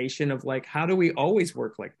sensation of like, how do we always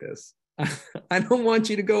work like this? I don't want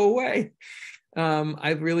you to go away.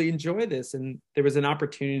 I really enjoy this. And there was an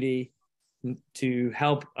opportunity to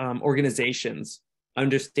help organizations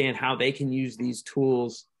understand how they can use these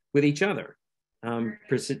tools with each other,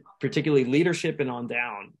 particularly leadership and on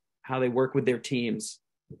down, how they work with their teams,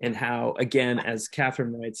 and how, again, as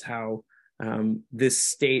Catherine writes, how this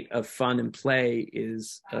state of fun and play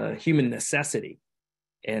is a human necessity,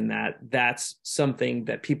 and that's something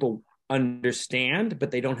that people understand, but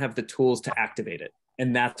they don't have the tools to activate it.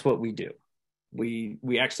 And that's what we do. We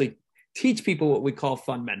actually teach people what we call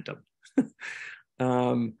Funmentum.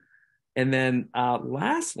 And then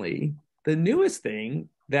lastly, the newest thing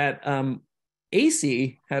that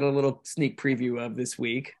AC had a little sneak preview of this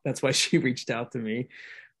week, that's why she reached out to me,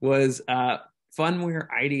 was Funware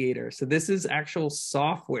Ideator. So this is actual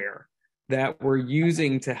software that we're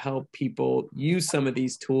using to help people use some of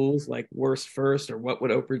these tools like Worst First or What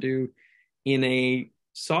Would Oprah Do in a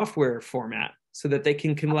software format, so that they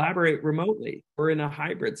can collaborate remotely or in a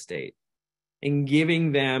hybrid state, and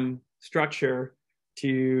giving them structure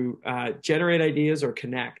to generate ideas or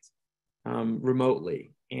connect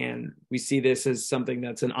remotely. And we see this as something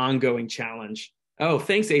that's an ongoing challenge. Oh,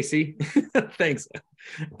 thanks, AC. Thanks.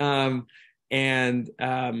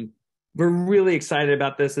 We're really excited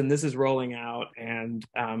about this, and this is rolling out, and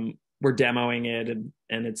we're demoing it,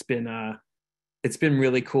 and it's been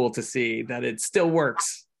really cool to see that it still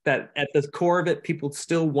works, that at the core of it, people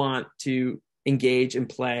still want to engage and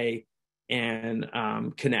play and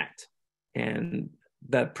connect, and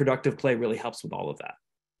that productive play really helps with all of that.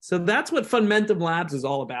 So that's what Funmentum Labs is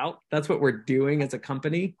all about. That's what we're doing as a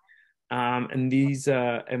company, and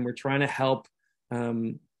we're trying to help.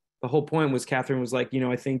 The whole point was, Catherine was like,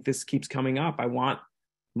 I think this keeps coming up. I want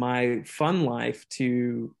my fun life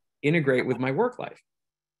to integrate with my work life.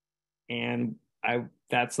 And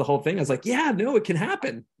that's the whole thing. I was like, yeah, no, it can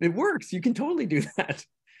happen. It works. You can totally do that.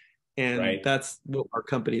 And that's what our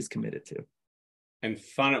company is committed to. And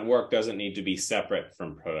fun at work doesn't need to be separate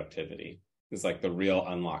from productivity. It's like the real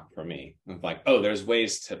unlock for me. Of like, oh, there's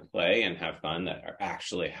ways to play and have fun that are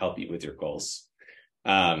actually help you with your goals.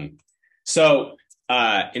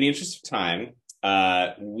 In the interest of time,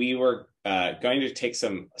 we were going to take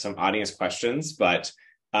some audience questions, but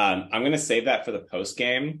I'm going to save that for the post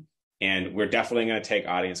game, and we're definitely going to take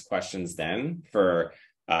audience questions then for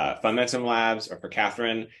Funmentum Labs or for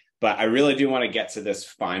Catherine. But I really do want to get to this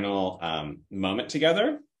final moment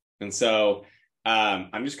together, and so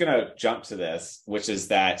I'm just going to jump to this, which is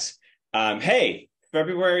that hey,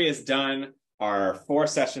 February is done. Our 4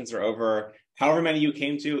 sessions are over. However many you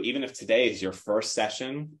came to, even if today is your first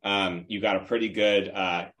session, you got a pretty good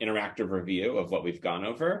interactive review of what we've gone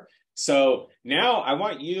over. So now I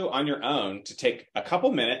want you on your own to take a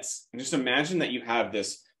couple minutes and just imagine that you have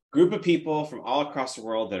this group of people from all across the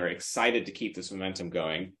world that are excited to keep this momentum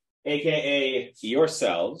going, AKA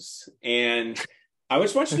yourselves. And I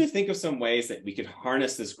just want you to think of some ways that we could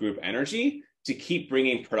harness this group energy to keep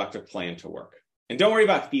bringing productive play into work. And don't worry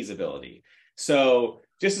about feasibility. So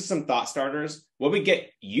just as some thought starters, what would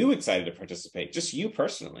get you excited to participate, just you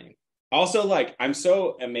personally? Also, I'm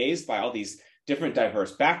so amazed by all these different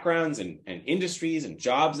diverse backgrounds and industries and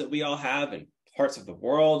jobs that we all have in parts of the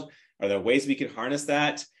world. Are there ways we could harness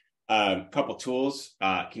that? A couple tools.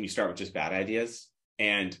 Can you start with just bad ideas?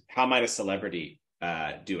 And how might a celebrity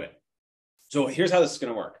do it? So here's how this is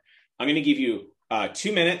going to work. I'm going to give you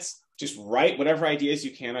 2 minutes. Just write whatever ideas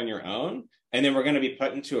you can on your own. And then we're going to be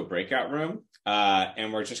put into a breakout room.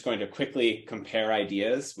 And we're just going to quickly compare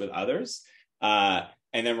ideas with others. And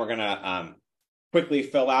then we're going to quickly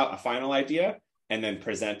fill out a final idea and then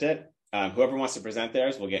present it. Whoever wants to present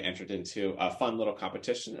theirs will get entered into a fun little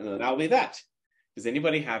competition. And then that'll be that. Does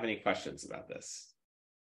anybody have any questions about this?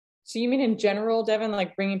 So you mean in general, Devin,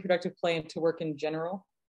 like bringing productive play into work in general?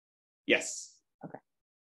 Yes. Okay.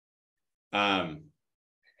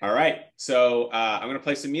 All right. So I'm going to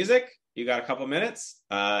play some music. You got a couple minutes,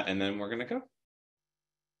 and then we're going to go.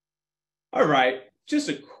 All right. Just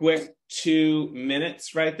a quick 2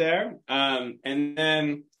 minutes right there. And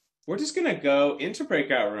then we're just going to go into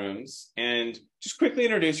breakout rooms and just quickly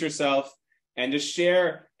introduce yourself and just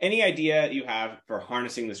share any idea you have for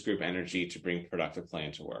harnessing this group energy to bring productive play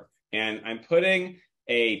into work. And I'm putting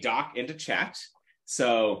a doc into chat.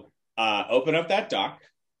 So open up that doc.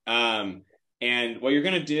 And what you're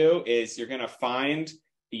going to do is you're going to find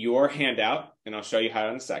your handout, and I'll show you how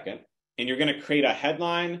in a second. And you're going to create a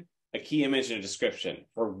headline, a key image, and a description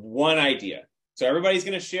for one idea. So everybody's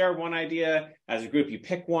going to share one idea. As a group, you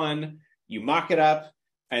pick one, you mock it up,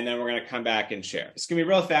 and then we're going to come back and share. It's going to be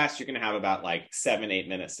real fast. You're going to have about 7-8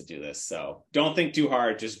 minutes to do this. So don't think too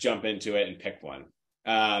hard. Just jump into it and pick one.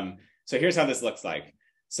 So here's how this looks like.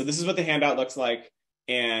 So this is what the handout looks like.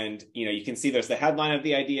 And you can see there's the headline of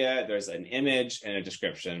the idea, there's an image and a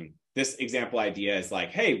description. This example idea is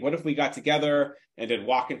hey, what if we got together and did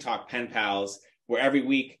walk and talk pen pals, where every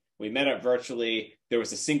week we met up virtually, there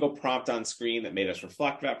was a single prompt on screen that made us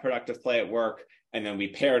reflect about productive play at work, and then we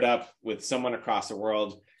paired up with someone across the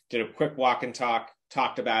world, did a quick walk and talk,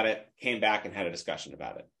 talked about it, came back and had a discussion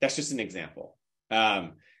about it. That's just an example.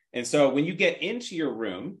 And so when you get into your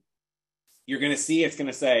room, you're going to see it's going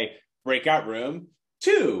to say breakout room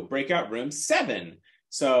 2, breakout room 7.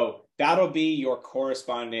 So that'll be your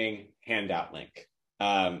corresponding handout link.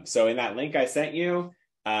 So in that link I sent you,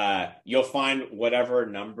 you'll find whatever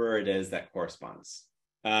number it is that corresponds.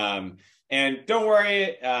 And don't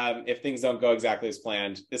worry if things don't go exactly as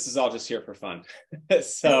planned. This is all just here for fun.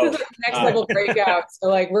 So this is next level breakout.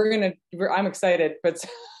 So I'm excited, but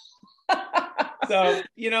so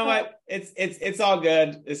you know what? It's all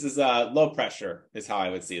good. This is low pressure is how I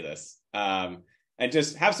would see this. And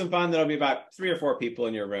just have some fun. There'll be about 3 or 4 people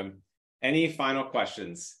in your room. Any final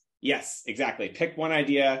questions? Yes, exactly. Pick one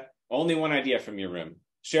idea, only one idea from your room.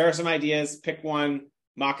 Share some ideas, pick one,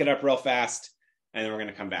 mock it up real fast, and then we're going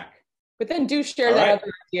to come back. But then do share that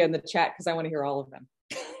other idea in the chat because I want to hear all of them.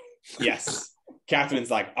 Yes.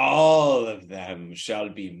 Catherine's like, all of them shall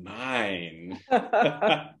be mine.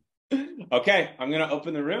 Okay, I'm going to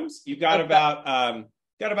open the rooms. You've got about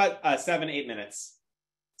 7-8 minutes.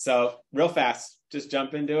 So real fast, just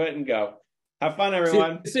jump into it and go. Have fun,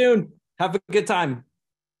 everyone. See you soon. Have a good time.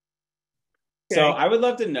 So I would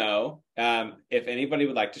love to know if anybody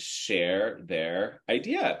would like to share their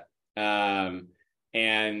idea. And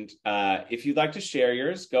if you'd like to share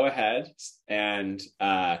yours, go ahead and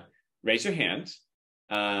raise your hand.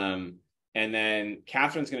 And then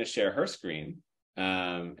Catherine's going to share her screen.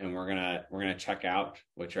 And we're gonna check out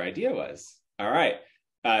what your idea was. All right,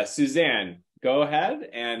 Suzanne, go ahead.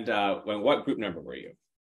 And what group number were you?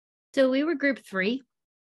 So we were group 3.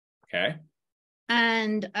 Okay.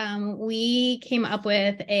 And we came up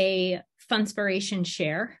with a Funspiration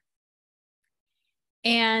share.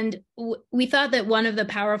 And we thought that one of the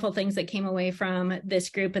powerful things that came away from this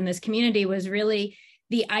group and this community was really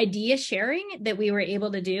the idea sharing that we were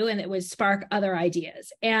able to do, and it would spark other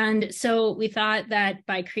ideas. And so we thought that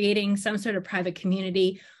by creating some sort of private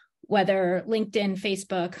community, whether LinkedIn,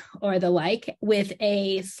 Facebook, or the like, with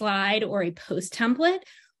a slide or a post template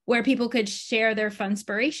where people could share their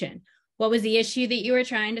Funspiration. What was the issue that you were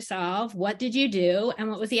trying to solve? What did you do? And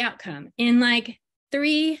what was the outcome? In like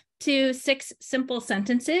 3 to 6 simple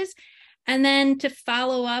sentences. And then to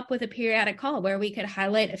follow up with a periodic call where we could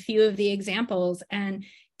highlight a few of the examples and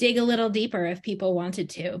dig a little deeper if people wanted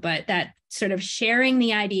to. But that sort of sharing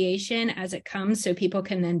the ideation as it comes so people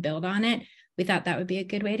can then build on it, we thought that would be a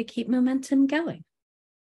good way to keep momentum going.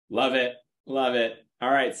 Love it. Love it.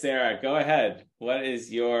 All right, Sarah, go ahead. What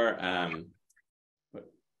is your,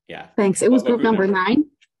 Thanks. It was group number 9.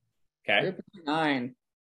 Okay. Group 9.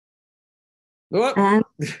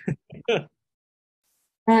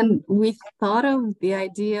 And we thought of the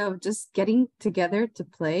idea of just getting together to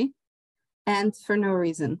play and for no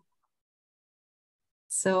reason.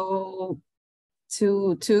 So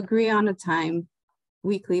to agree on a time,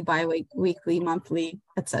 weekly, bi-weekly, monthly,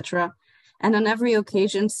 etc. And on every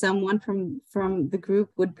occasion, someone from the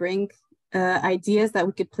group would bring ideas that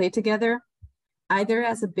we could play together, either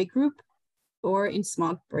as a big group or in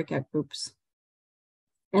small breakout groups.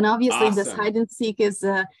 And obviously Awesome. This hide and seek is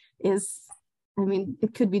I mean,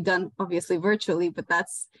 it could be done obviously virtually, but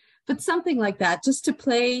something like that, just to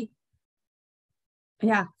play,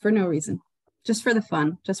 for no reason, just for the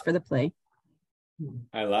fun, just for the play.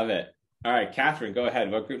 I love it. All right, Catherine, go ahead.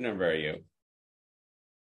 What group number are you?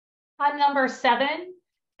 I'm number 7.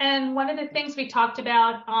 And one of the things we talked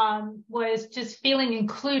about was just feeling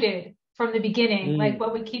included from the beginning, like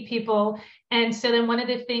what would keep people. And so then one of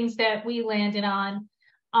the things that we landed on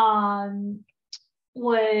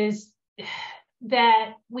was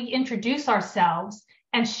that we introduce ourselves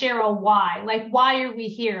and share a why. Like, why are we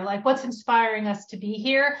here? Like, what's inspiring us to be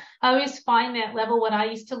here? I always find that level when I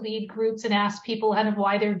used to lead groups and ask people kind of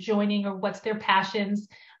why they're joining or what's their passions.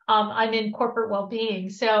 I'm in corporate well-being.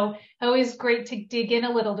 So always great to dig in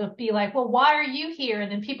a little to be like, well, why are you here?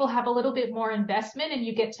 And then people have a little bit more investment and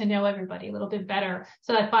you get to know everybody a little bit better.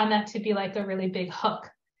 So I find that to be like a really big hook.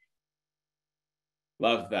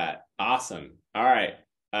 Love that. Awesome. All right.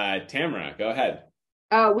 Tamara, go ahead.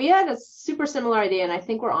 We had a super similar idea, and I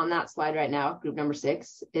think we're on that slide right now. Group number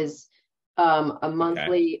 6 is a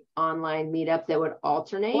monthly online meetup that would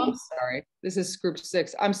alternate. Oh, I'm sorry. This is group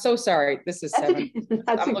 6. I'm so sorry. This is 7.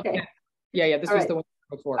 That's I'm okay. This All was right. the one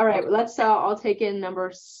before. All right, I'll take in number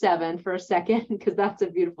 7 for a second because that's a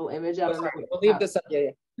beautiful image. I don't know. We'll leave this up.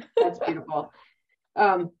 Yeah. That's beautiful.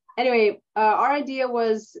 Anyway, our idea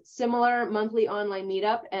was similar monthly online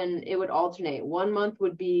meetup, and it would alternate. 1 month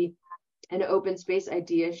would be an open space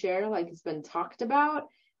idea share, like it's been talked about.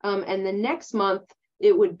 And the next month,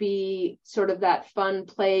 it would be sort of that fun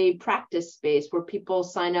play practice space where people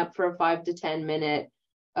sign up for a 5 to 10 minute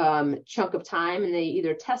chunk of time, and they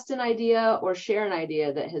either test an idea or share an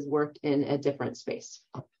idea that has worked in a different space.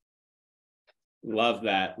 Love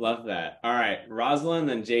that. Love that. All right, Rosalind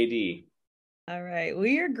and JD. All right,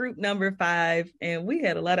 we are group number 5, and we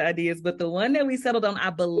had a lot of ideas, but the one that we settled on,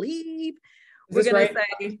 I believe, we're gonna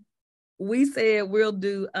say, we said we'll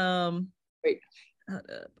do wait.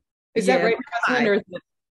 Is that right, Rosalind, or is it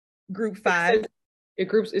group 5?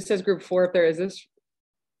 It says group 4 if there is this.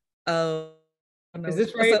 Oh, no. Is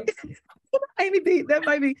this right? Amy B, that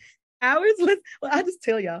might be. Ours was, well, I'll just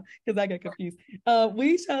tell y'all because I got confused.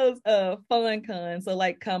 We chose Fun Con, so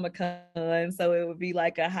like Comic-Con. So it would be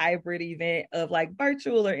like a hybrid event of like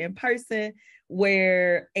virtual or in person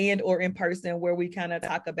where we kind of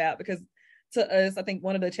talk about, because to us, I think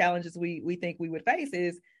one of the challenges we think we would face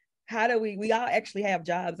is how do we all actually have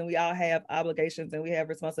jobs and we all have obligations and we have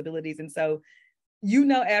responsibilities. And so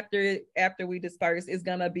after we disperse, it's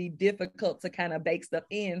gonna be difficult to kind of bake stuff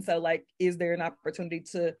in. So like, is there an opportunity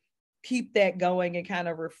to keep that going and kind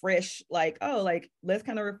of refresh, like, oh, like let's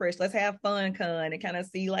kind of refresh, let's have fun con and kind of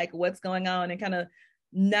see like what's going on and kind of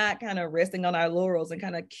not kind of resting on our laurels and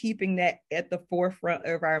kind of keeping that at the forefront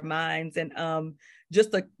of our minds. And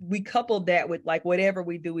we coupled that with like whatever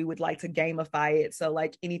we do, we would like to gamify it. So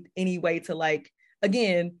like any way to like,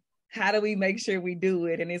 again, how do we make sure we do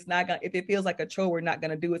it? And it's not gonna, if it feels like a chore, we're not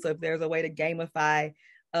gonna do it. So if there's a way to gamify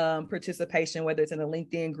participation, whether it's in a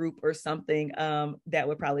LinkedIn group or something, that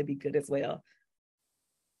would probably be good as well.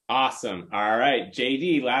 Awesome. All right,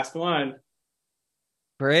 JD, last one.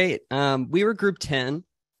 Great. We were group 10.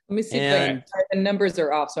 Let me see if the numbers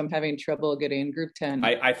are off, so I'm having trouble getting group 10.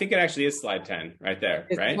 I think it actually is slide 10 right there,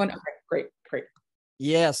 right? Okay, great.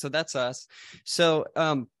 Yeah, so that's us. So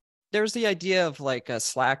there's the idea of like a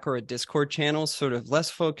Slack or a Discord channel, sort of less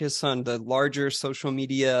focus on the larger social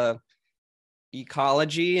media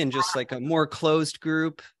ecology and just like a more closed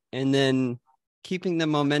group, and then keeping the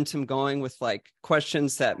momentum going with like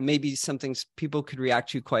questions that maybe something people could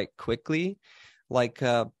react to quite quickly, like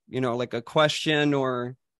like a question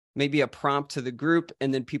or maybe a prompt to the group,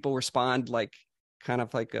 and then people respond like kind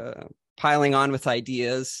of like piling on with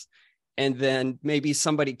ideas, and then maybe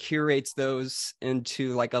somebody curates those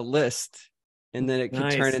into like a list, and then it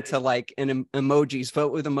could turn into like an emojis,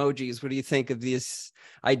 vote with emojis. What do you think of these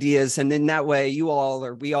ideas? And then that way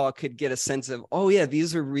we all could get a sense of, oh yeah,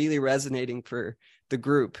 these are really resonating for the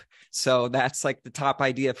group. So that's like the top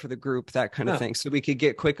idea for the group, that kind of thing. So we could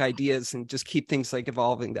get quick ideas and just keep things like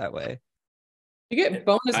evolving that way. You get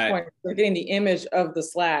bonus points for getting the image of the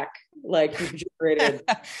Slack, like you generated.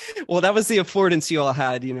 Well, that was the affordance you all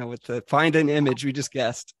had, with the find an image we just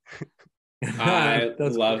guessed. I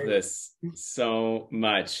love this so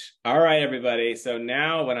much. All right, everybody. So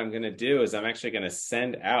now what I'm going to do is I'm actually going to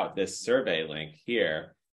send out this survey link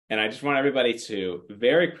here. And I just want everybody to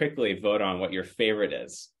very quickly vote on what your favorite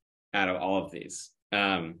is out of all of these.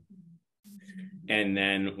 And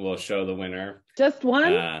then we'll show the winner. Just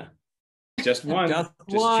one? Just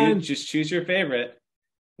one. Just choose your favorite.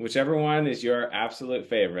 Whichever one is your absolute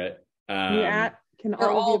favorite. Can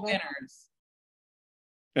all winners.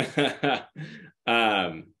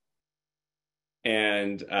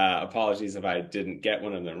 And apologies if I didn't get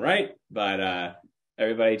one of them right, but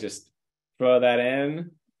everybody just throw that in.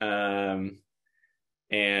 I'm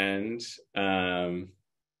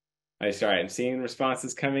seeing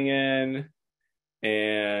responses coming in,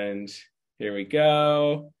 and here we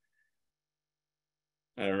go.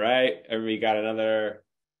 All right, everybody got another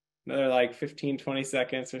like 15-20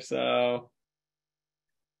 seconds or so.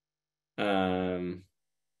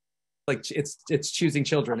 Like it's choosing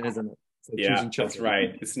children, isn't it? Yeah, that's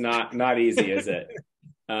right. It's not easy, is it?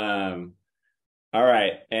 All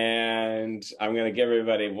right, and I'm gonna give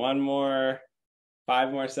everybody 5 more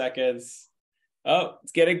seconds. Oh,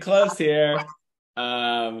 it's getting close here.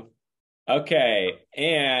 Okay,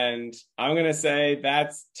 and I'm gonna say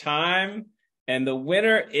that's time, and the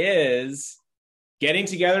winner is getting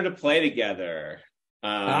together to play together.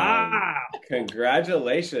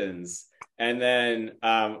 Congratulations. And then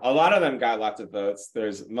a lot of them got lots of votes.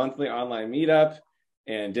 There's monthly online meetup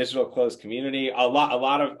and digital closed community. A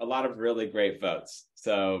lot of really great votes.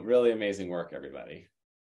 So really amazing work, everybody.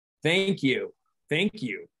 Thank you. That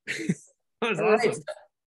was awesome. Right.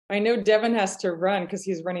 I know Devin has to run because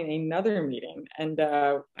he's running another meeting, and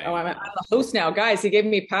I'm the host now, guys. He gave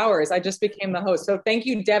me powers. I just became the host. So thank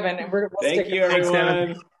you, Devin. And thank you,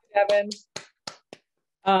 everyone. Devin.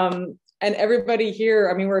 And everybody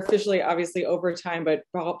here, I mean, we're officially obviously over time, but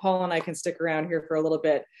Paul and I can stick around here for a little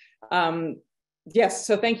bit. Yes,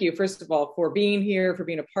 so thank you, first of all, for being here, for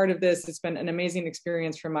being a part of this. It's been an amazing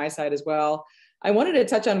experience from my side as well. I wanted to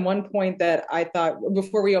touch on one point that I thought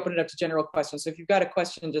before we open it up to general questions. So if you've got a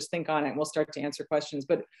question, just think on it and we'll start to answer questions.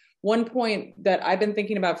 But one point that I've been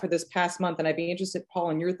thinking about for this past month, and I'd be interested, Paul,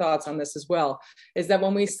 in your thoughts on this as well, is that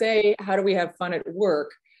when we say, how do we have fun at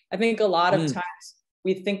work? I think a lot of times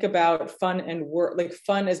we think about fun and work, like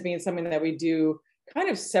fun as being something that we do kind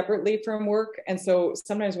of separately from work. And so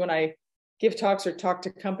sometimes when I give talks or talk to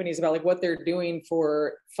companies about like what they're doing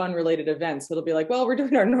for fun related events, it'll be like, well, we're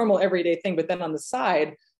doing our normal everyday thing, but then on the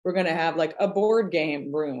side, we're going to have like a board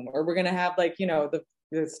game room, or we're going to have like, the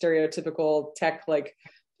the stereotypical tech, like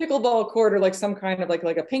pickleball court or like some kind of like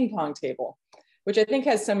a ping pong table, which I think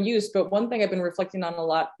has some use. But one thing I've been reflecting on a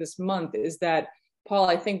lot this month is that, Paul,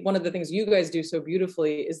 I think one of the things you guys do so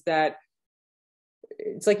beautifully is that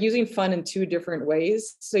it's like using fun in two different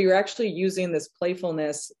ways. So you're actually using this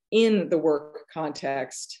playfulness in the work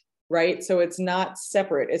context, right? So it's not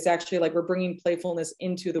separate. It's actually like we're bringing playfulness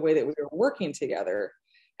into the way that we are working together.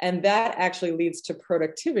 And that actually leads to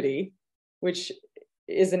productivity, which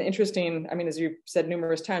is an interesting, I mean, as you've said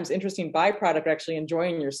numerous times, interesting byproduct, actually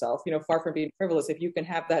enjoying yourself, far from being frivolous. If you can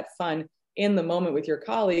have that fun in the moment with your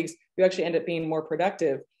colleagues, you actually end up being more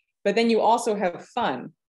productive. But then you also have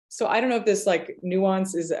fun. So I don't know if this like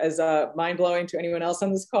nuance is as mind-blowing to anyone else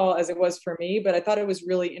on this call as it was for me, but I thought it was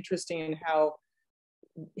really interesting how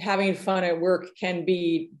having fun at work can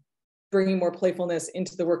be bringing more playfulness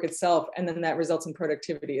into the work itself, and then that results in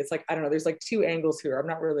productivity. It's like, I don't know, there's like two angles here. I'm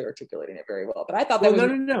not really articulating it very well, but I thought that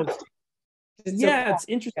was no. Yeah, it's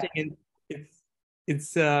interesting. Yeah.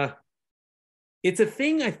 And it's a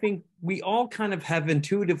thing I think we all kind of have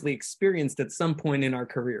intuitively experienced at some point in our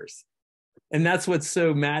careers. And that's what's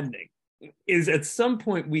so maddening, is at some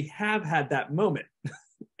point we have had that moment.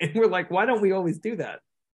 And we're like, why don't we always do that?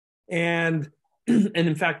 And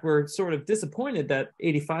in fact, we're sort of disappointed that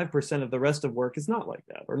 85% of the rest of work is not like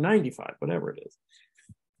that, or 95, whatever it is.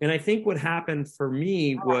 And I think what happened for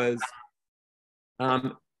me was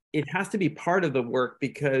it has to be part of the work,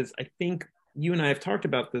 because I think you and I have talked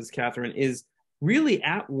about this, Catherine, is really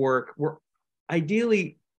at work, we're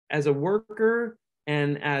ideally, as a worker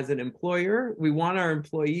and as an employer, we want our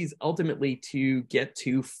employees ultimately to get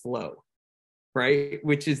to flow, right?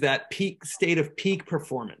 Which is that peak state of peak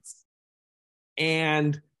performance.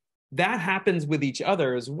 And that happens with each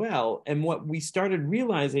other as well. And what we started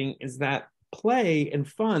realizing is that play and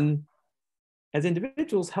fun as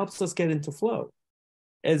individuals helps us get into flow.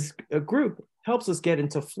 As a group helps us get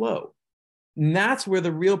into flow. And that's where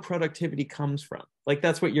the real productivity comes from. Like,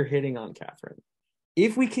 that's what you're hitting on, Catherine.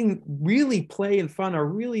 If we can really play and fun are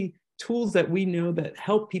really tools that we know that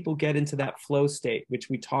help people get into that flow state, which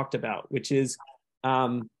we talked about, which is,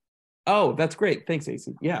 oh, that's great. Thanks,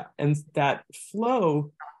 AC. Yeah. And that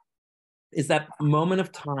flow is that moment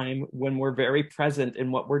of time when we're very present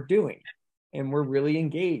in what we're doing, and we're really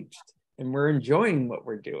engaged, and we're enjoying what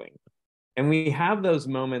we're doing. And we have those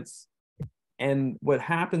moments. And what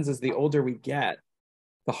happens is, the older we get,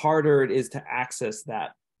 the harder it is to access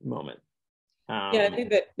that moment. Yeah, I think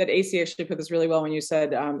that AC actually put this really well when you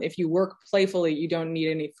said, if you work playfully, you don't need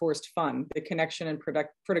any forced fun. The connection and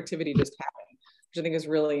productivity just happen, which I think is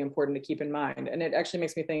really important to keep in mind. And it actually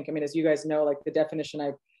makes me think, I mean, as you guys know, like the definition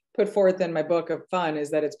I put forth in my book of fun is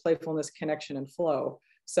that it's playfulness, connection, and flow.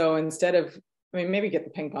 So instead of, I mean, maybe get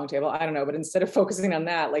the ping pong table, I don't know, but instead of focusing on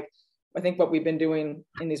that, like, I think what we've been doing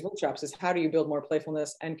in these workshops is how do you build more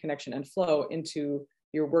playfulness and connection and flow into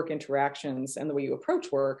your work interactions and the way you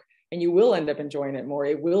approach work, and you will end up enjoying it more.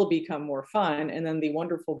 It will become more fun. And then the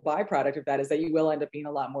wonderful byproduct of that is that you will end up being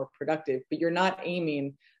a lot more productive, but you're not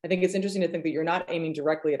aiming. I think it's interesting to think that you're not aiming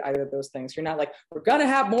directly at either of those things. You're not like, we're going to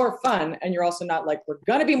have more fun. And you're also not like, we're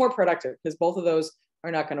going to be more productive, because both of those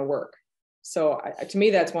are not going to work. So to me,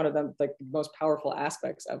 that's one of the like most powerful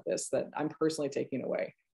aspects of this that I'm personally taking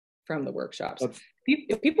away from the workshops.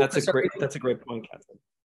 If people that's a great point, Catherine.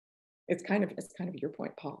 It's kind of your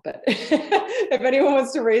point, Paul, but if anyone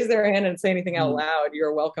wants to raise their hand and say anything out loud,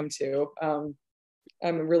 you're welcome to. I'm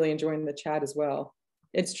really enjoying the chat as well.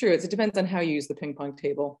 It's true. It depends on how you use the ping pong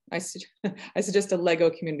table. I suggest a Lego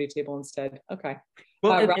community table instead. Okay.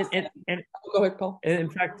 Well, Ross, go ahead, Paul. And in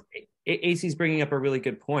fact, AC's bringing up a really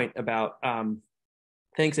good point about,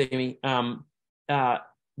 thanks, Amy,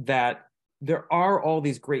 that there are all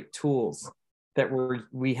these great tools that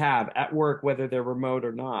we have at work, whether they're remote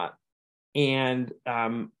or not. And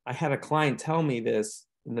I had a client tell me this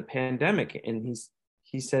in the pandemic, and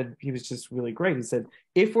he said, he was just really great. He said,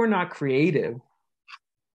 if we're not creative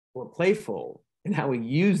or playful in how we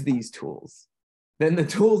use these tools, then the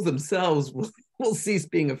tools themselves will cease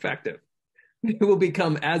being effective. It will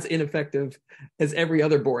become as ineffective as every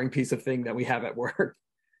other boring piece of thing that we have at work,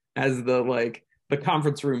 as the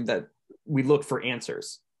conference room that we look for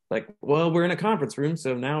answers. Like, well, we're in a conference room,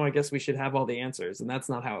 so now I guess we should have all the answers. And that's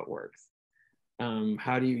not how it works.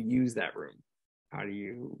 How do you use that room? How do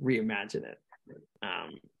you reimagine it?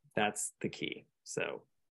 That's the key. So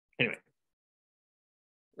anyway.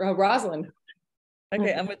 Rosalind.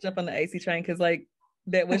 Okay, I'm gonna jump on the AC train because like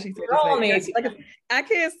that what she said. We're all on the AC. Like, I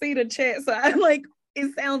can't see the chat, so I'm like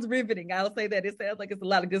it sounds riveting. I'll say that. It sounds like it's a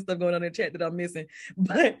lot of good stuff going on in the chat that I'm missing.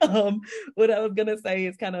 But what I was gonna say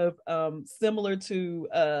is kind of similar to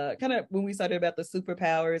kind of when we started about the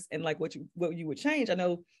superpowers and like what you would change. I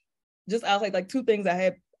know just I'll say like two things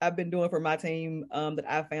I've been doing for my team that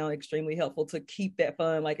I found extremely helpful to keep that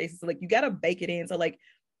fun. Like it's like you gotta bake it in. So like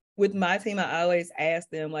with my team, I always ask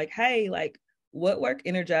them like, hey, like what work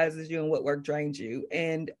energizes you and what work drains you?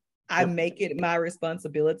 And I make it my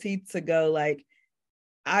responsibility to go like,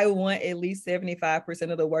 I want at least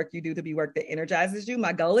 75% of the work you do to be work that energizes you.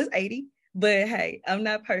 My goal is 80, but hey, I'm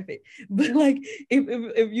not perfect. But like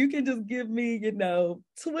if you can just give me, 25%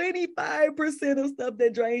 of stuff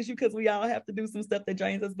that drains you, because we all have to do some stuff that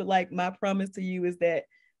drains us. But like my promise to you is that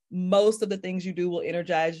most of the things you do will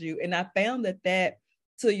energize you. And I found that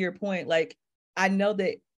to your point, like I know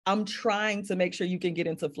that I'm trying to make sure you can get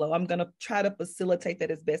into flow. I'm gonna try to facilitate that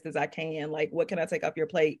as best as I can. Like, what can I take off your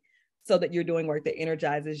plate so that you're doing work that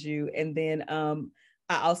energizes you? And then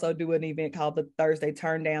I also do an event called the Thursday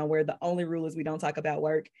Turn Down, where the only rule is we don't talk about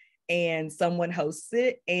work, and someone hosts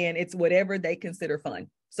it, and it's whatever they consider fun.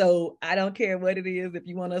 So I don't care what it is. If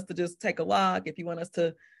you want us to just take a walk, if you want us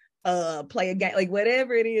to play a game, like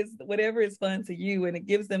whatever it is, whatever is fun to you. And it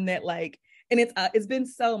gives them that like, and it's been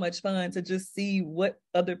so much fun to just see what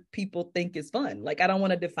other people think is fun. Like I don't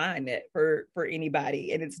want to define that for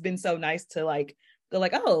anybody. And it's been so nice to like go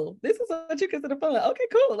like, oh, this is what you consider fun. Okay,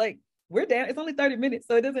 cool. Like we're down. It's only 30 minutes.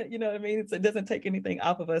 So it doesn't, you know what I mean? It doesn't take anything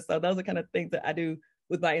off of us. So those are kind of things that I do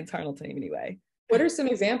with my internal team anyway. What are some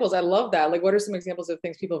examples? I love that. Like, what are some examples of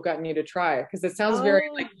things people have gotten you to try? Because it sounds very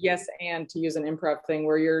like yes, and to use an improv thing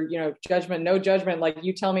where you're, judgment, no judgment. Like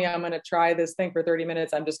you tell me I'm going to try this thing for 30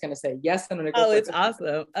 minutes. I'm just going to say yes. I'm going to go. Oh, it's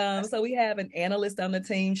awesome. So we have an analyst on the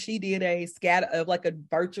team. She did a like a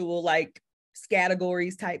virtual like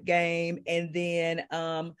categories type game. And then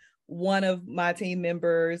one of my team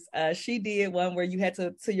members, she did one where you had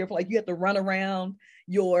to your like you had to run around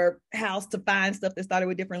your house to find stuff that started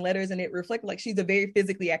with different letters, and it reflected like she's a very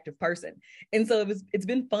physically active person. And so it's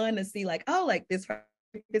been fun to see like, oh, like this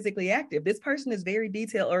physically active, this person is very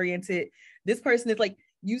detail oriented, this person is like,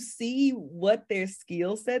 you see what their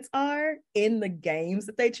skill sets are in the games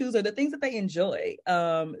that they choose or the things that they enjoy.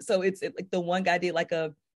 So it's like the one guy did like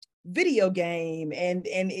a video game, and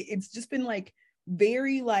it's just been like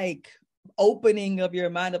very like opening of your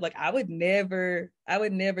mind of like, I would never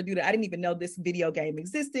do that. I didn't even know this video game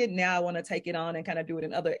existed. Now I want to take it on and kind of do it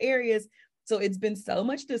in other areas. So it's been so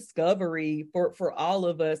much discovery for all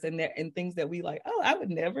of us, and things that we like, oh, I would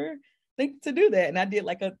never think to do that. And I did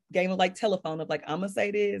like a game of like telephone of like, I'm gonna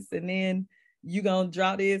say this and then you gonna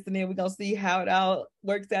draw this and then we're gonna see how it all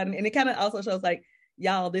works out. And it kind of also shows like,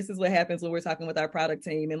 y'all, this is what happens when we're talking with our product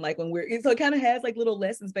team. And like so it kind of has like little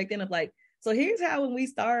lessons back then of like, so here's how when we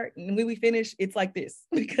start and when we finish, it's like this,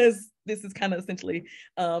 because this is kind of essentially,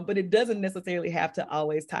 but it doesn't necessarily have to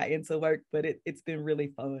always tie into work, but it's been really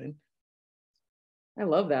fun. I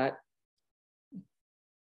love that.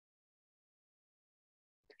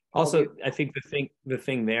 Also, I think the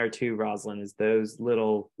thing there too, Rosalind, is those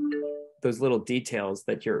little details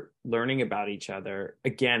that you're learning about each other.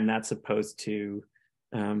 Again, that's supposed to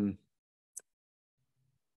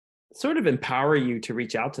sort of empower you to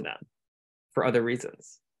reach out to them for other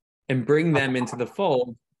reasons and bring them into the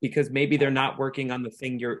fold, because maybe they're not working on the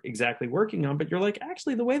thing you're exactly working on, but you're like,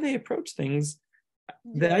 actually, the way they approach things,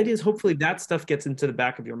 the idea is hopefully that stuff gets into the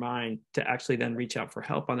back of your mind to actually then reach out for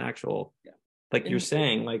help on actual, like you're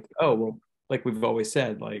saying, like, oh, well, like we've always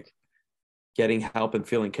said, like getting help and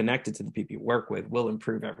feeling connected to the people you work with will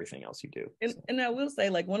improve everything else you do. And I will say,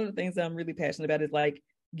 like, one of the things that I'm really passionate about is like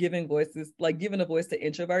giving a voice to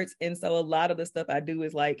introverts. And so a lot of the stuff I do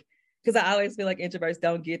is like, because I always feel like introverts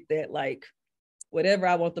don't get that, like, whatever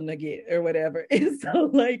I want them to get or whatever. And so,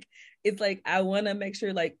 like, it's like, I want to make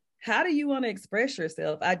sure, like, how do you want to express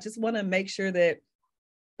yourself? I just want to make sure that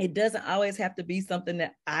it doesn't always have to be something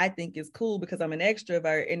that I think is cool because I'm an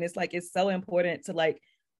extrovert. And it's like, it's so important to like,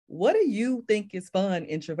 what do you think is fun,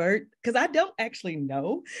 introvert? Because I don't actually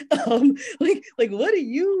know. Like, what do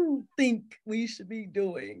you think we should be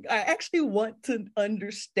doing? I actually want to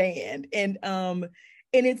understand.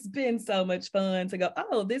 And it's been so much fun to go,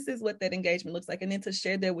 oh, this is what that engagement looks like. And then to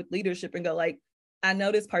share that with leadership and go like, I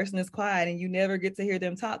know this person is quiet and you never get to hear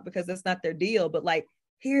them talk because that's not their deal, but like,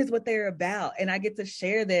 here's what they're about. And I get to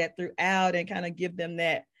share that throughout and kind of give them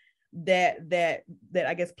that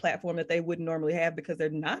I guess platform that they wouldn't normally have because they're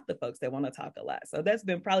not the folks that want to talk a lot. So that's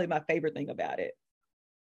been probably my favorite thing about it.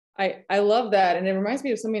 I love that. And it reminds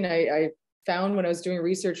me of something I found when I was doing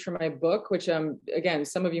research for my book, which again,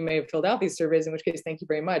 some of you may have filled out these surveys, in which case, thank you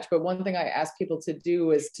very much. But one thing I asked people to do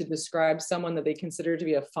was to describe someone that they consider to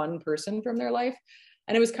be a fun person from their life.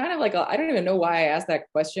 And it was kind of like, I don't even know why I asked that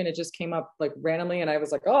question. It just came up like randomly. And I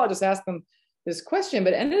was like, oh, I'll just ask them this question,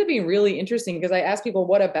 but it ended up being really interesting because I asked people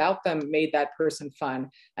what about them made that person fun.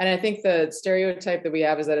 And I think the stereotype that we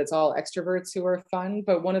have is that it's all extroverts who are fun.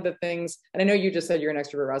 But one of the things, and I know you just said you're an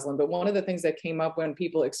extrovert, Rosalind, but one of the things that came up when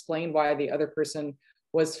people explained why the other person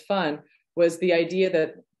was fun was the idea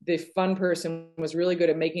that the fun person was really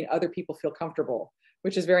good at making other people feel comfortable,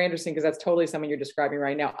 which is very interesting because that's totally someone you're describing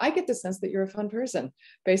right now. I get the sense that you're a fun person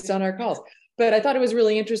based on our calls. But I thought it was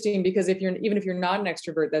really interesting because even if you're not an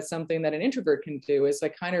extrovert, that's something that an introvert can do, is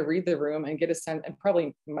like kind of read the room and get a sense, and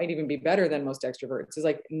probably might even be better than most extroverts, is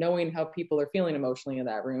like knowing how people are feeling emotionally in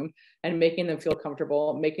that room and making them feel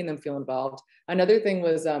comfortable, making them feel involved. Another thing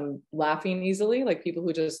was laughing easily, like people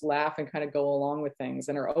who just laugh and kind of go along with things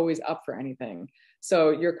and are always up for anything.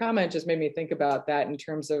 So your comment just made me think about that in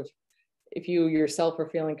terms of if you yourself are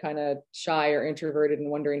feeling kind of shy or introverted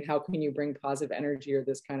and wondering how can you bring positive energy or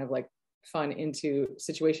this kind of like fun into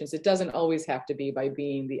situations. It doesn't always have to be by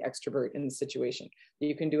being the extrovert in the situation.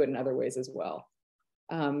 You can do it in other ways as well.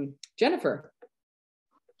 Jennifer.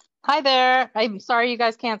 Hi there. I'm sorry you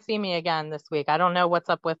guys can't see me again this week. I don't know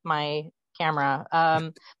what's up with my camera.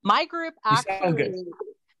 My group actually,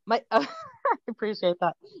 I appreciate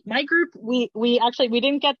that. My group, we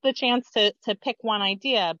didn't get the chance to pick one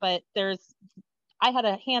idea, but I had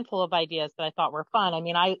a handful of ideas that I thought were fun. I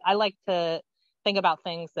mean, I like to think about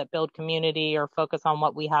things that build community or focus on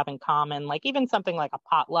what we have in common. Like even something like a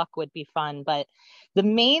potluck would be fun. But the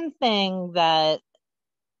main thing that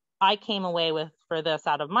I came away with for this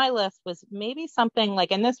out of my list was maybe something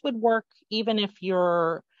like, and this would work even if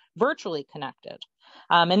you're virtually connected.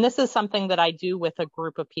 And this is something that I do with a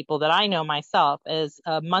group of people that I know myself, is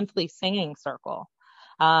a monthly singing circle.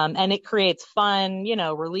 And it creates fun,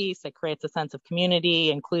 release. It creates a sense of community,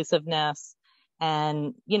 inclusiveness,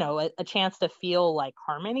 and, a chance to feel like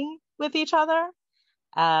harmony with each other.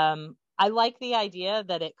 I like the idea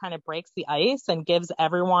that it kind of breaks the ice and gives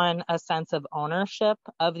everyone a sense of ownership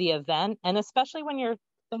of the event. And especially when you're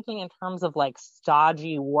thinking in terms of like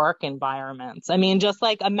stodgy work environments. I mean, just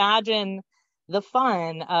like imagine the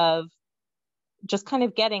fun of just kind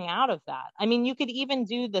of getting out of that. I mean, you could even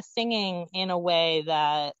do the singing in a way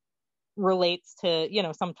that relates to,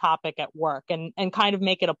 some topic at work and kind of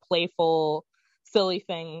make it a playful, silly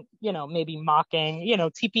thing, maybe mocking,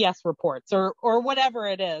 TPS reports or whatever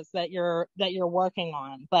it is that you're working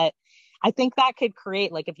on. But I think that could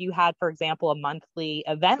create, like if you had, for example, a monthly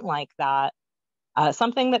event like that,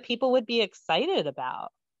 something that people would be excited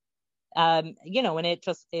about, and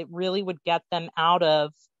it really would get them out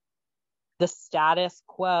of the status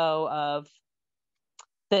quo of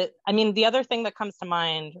that. I mean, the other thing that comes to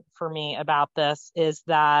mind for me about this is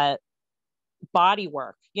that body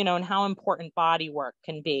work, and how important body work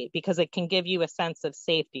can be, because it can give you a sense of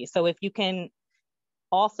safety. So if you can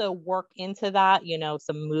also work into that,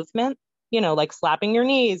 some movement, like slapping your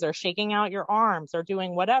knees or shaking out your arms or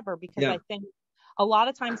doing whatever, because I think a lot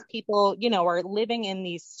of times people, are living in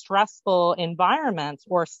these stressful environments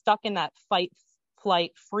or stuck in that fight,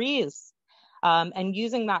 flight, freeze. And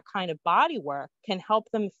using that kind of body work can help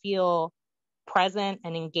them feel present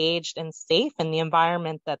and engaged and safe in the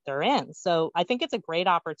environment that they're in. So I think it's a great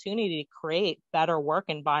opportunity to create better work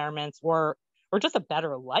environments or just a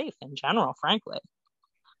better life in general, frankly.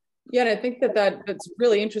 Yeah, and I think that's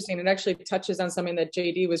really interesting. It actually touches on something that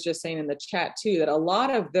JD was just saying in the chat too, that a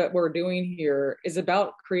lot of what we're doing here is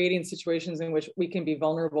about creating situations in which we can be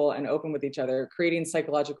vulnerable and open with each other, creating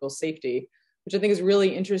psychological safety, which I think is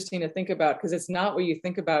really interesting to think about, because it's not what you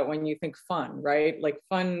think about when you think fun, right? Like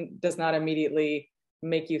fun does not immediately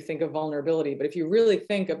make you think of vulnerability. But if you really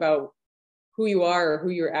think about who you are or who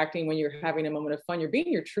you're acting when you're having a moment of fun, you're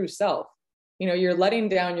being your true self. You're letting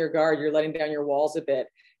down your guard, you're letting down your walls a bit.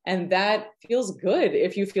 And that feels good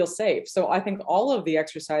if you feel safe. So I think all of the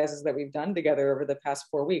exercises that we've done together over the past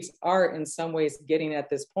 4 weeks are in some ways getting at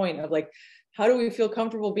this point of like, how do we feel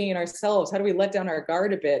comfortable being ourselves? How do we let down our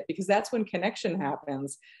guard a bit? Because that's when connection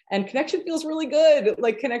happens. And connection feels really good.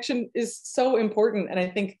 Like connection is so important. And I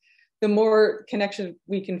think the more connection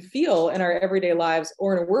we can feel in our everyday lives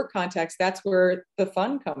or in a work context, that's where the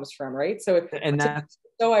fun comes from, right? So that's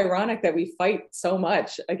so ironic that we fight so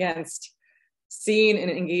much against seeing and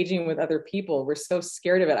engaging with other people. We're so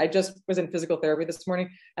scared of it. I just was in physical therapy this morning,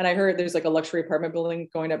 and I heard there's like a luxury apartment building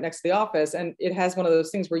going up next to the office, and it has one of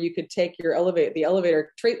those things where you could take the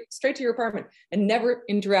elevator straight to your apartment and never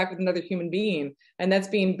interact with another human being. And that's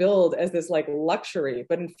being billed as this like luxury,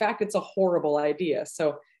 but in fact, it's a horrible idea.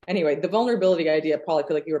 So anyway, the vulnerability idea, Paul, I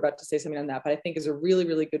feel like you were about to say something on that, but I think is a really,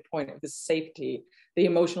 really good point of the safety, the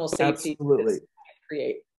emotional safety. Absolutely.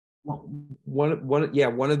 Create. One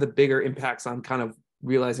of the bigger impacts on kind of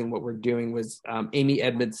realizing what we're doing was Amy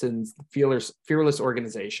Edmondson's Fearless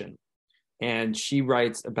Organization. And she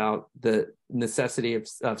writes about the necessity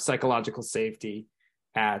of psychological safety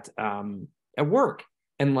at work.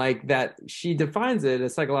 And like that, she defines it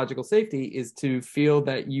as psychological safety is to feel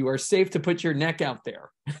that you are safe to put your neck out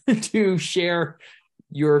there, to share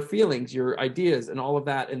your feelings, your ideas, and all of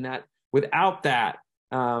that. And that without that,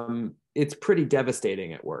 it's pretty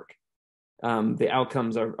devastating at work. The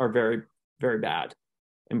outcomes are very, very bad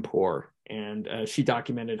and poor. And she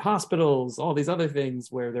documented hospitals, all these other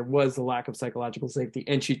things where there was a lack of psychological safety.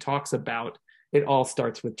 And she talks about it all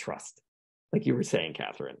starts with trust, like you were saying,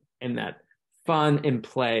 Catherine, and that fun and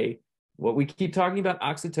play. What we keep talking about,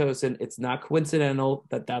 oxytocin, it's not coincidental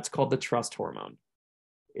that that's called the trust hormone.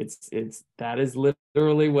 That is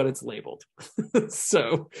literally what it's labeled.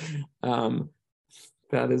 So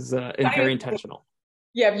that is very intentional.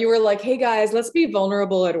 Yeah, if you were like, hey guys, let's be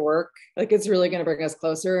vulnerable at work, like it's really going to bring us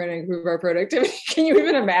closer and improve our productivity. Can you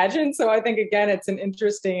even imagine? So I think, again, it's an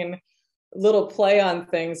interesting little play on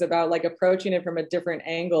things about like approaching it from a different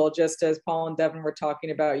angle, just as Paul and Devin were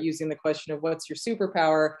talking about using the question of what's your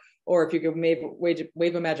superpower, or if you could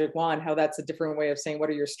wave a magic wand, how that's a different way of saying what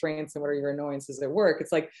are your strengths and what are your annoyances at work.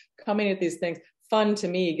 It's like coming at these things. Fun to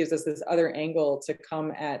me gives us this other angle to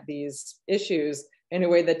come at these issues in a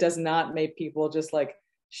way that does not make people just like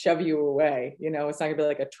shove you away. You know, it's not gonna be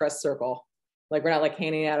like a trust circle. Like we're not like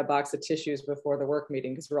handing out a box of tissues before the work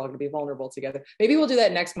meeting because we're all gonna be vulnerable together. Maybe we'll do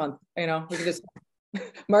that next month. You know, we can just,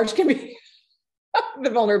 March can be the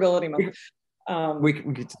vulnerability month. We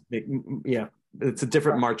could make, yeah, it's a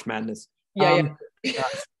different March Madness. Yeah.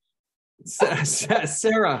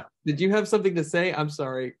 Sarah, did you have something to say? I'm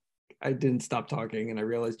sorry. I didn't stop talking and I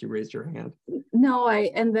realized you raised your hand. No,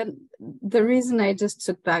 and then the reason I just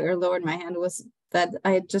took back or lowered my hand was that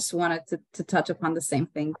I just wanted to touch upon the same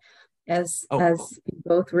thing as you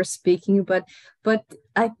both were speaking, but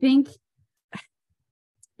I think,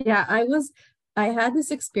 yeah, I had this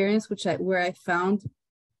experience which I found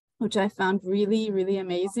really, really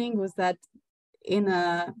amazing, was that in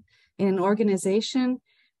an organization,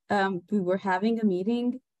 we were having a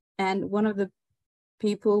meeting and one of the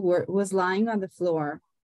people was lying on the floor,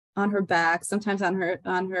 on her back, sometimes on her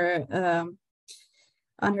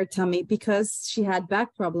tummy, because she had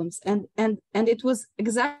back problems, and it was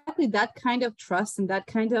exactly that kind of trust and that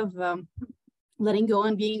kind of letting go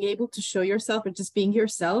and being able to show yourself or just being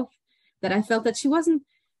yourself, that I felt that she wasn't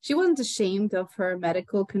ashamed of her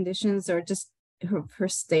medical conditions or just her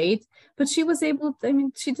state, but she was able, I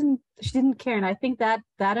mean, she didn't care. And I think that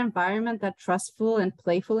environment, that trustful and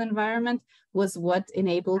playful environment, was what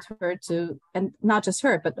enabled her to, and not just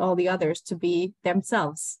her, but all the others, to be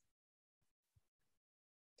themselves.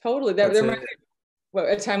 Totally. That reminds me of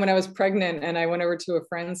a time when I was pregnant and I went over to a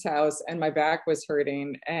friend's house and my back was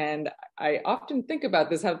hurting. And I often think about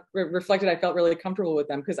this, how reflected I felt really comfortable with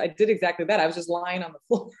them, because I did exactly that. I was just lying on the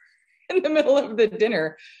floor in the middle of the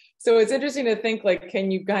dinner. So it's interesting to think, like,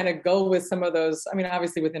 can you kind of go with some of those, I mean,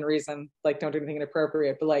 obviously within reason, like don't do anything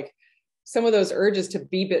inappropriate, but like some of those urges to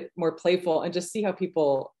be a bit more playful and just see how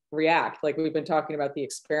people react. Like we've been talking about the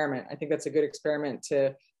experiment. I think that's a good experiment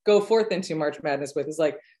to go forth into March Madness with, is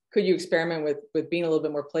like, could you experiment with being a little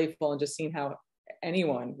bit more playful and just seeing how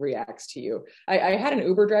anyone reacts to you? I had an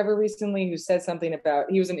Uber driver recently who said something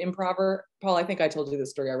about, he was an improver. Paul, I think I told you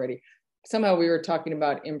this story already. Somehow we were talking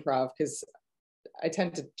about improv because I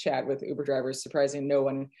tend to chat with Uber drivers, surprising no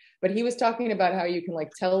one. But he was talking about how you can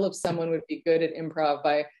like tell if someone would be good at improv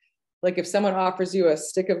by, like, if someone offers you a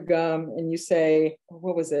stick of gum and you say,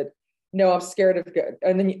 what was it? No, I'm scared of gum.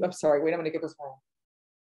 And then I'm sorry, wait, I'm going to get this wrong.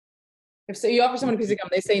 If so, you offer someone a piece of gum,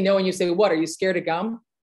 they say no, and you say, what, are you scared of gum?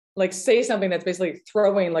 Like say something that's basically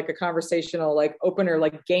throwing like a conversational, like opener,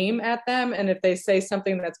 like game at them. And if they say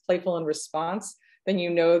something that's playful in response, then you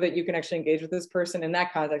know that you can actually engage with this person. In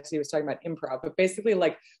that context, he was talking about improv, but basically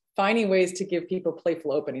like finding ways to give people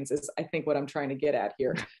playful openings is, I think, what I'm trying to get at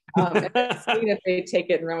here. And seeing if they take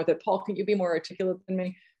it and run with it. Paul, can you be more articulate than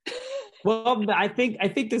me? Well, I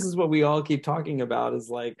think this is what we all keep talking about, is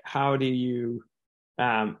like, how do you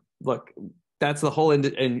look, that's the whole,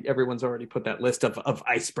 and everyone's already put that list of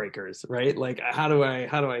icebreakers, right? Like, how do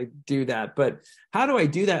I do that? But how do I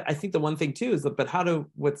do that? I think the one thing too is that, but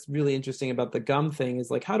what's really interesting about the gum thing is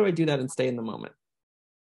like, how do I do that and stay in the moment?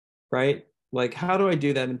 Right? Like, how do I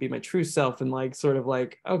do that and be my true self and like, sort of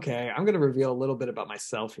like, okay, I'm going to reveal a little bit about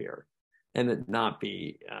myself here and it not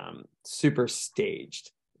be super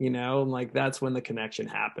staged, like that's when the connection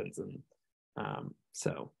happens. And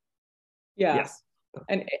so, yeah. Yes.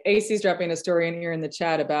 And AC's dropping a story in here in the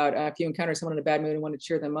chat about if you encounter someone in a bad mood and want to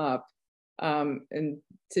cheer them up, and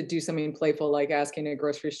to do something playful like asking a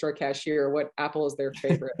grocery store cashier what apple is their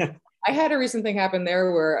favorite. I had a recent thing happen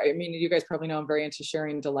there where, I mean, you guys probably know I'm very into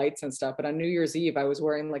sharing delights and stuff, but on New Year's Eve, I was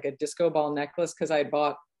wearing like a disco ball necklace because I had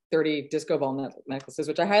bought 30 disco ball necklaces,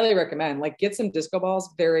 which I highly recommend. Like, get some disco balls,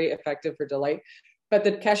 very effective for delight. But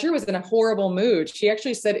the cashier was in a horrible mood. She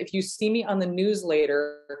actually said, if you see me on the news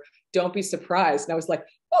later, don't be surprised. And I was like,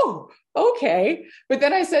 oh, okay. But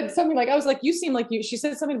then I said something like, she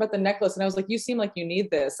said something about the necklace. And I was like, you seem like you need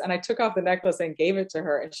this. And I took off the necklace and gave it to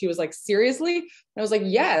her. And she was like, seriously? And I was like,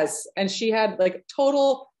 yes. And she had like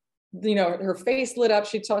total, her face lit up.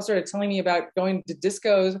 She started telling me about going to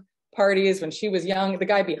disco parties when she was young. The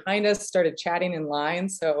guy behind us started chatting in line.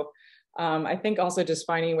 So I think also just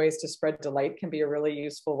finding ways to spread delight can be a really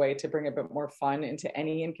useful way to bring a bit more fun into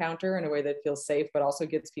any encounter in a way that feels safe, but also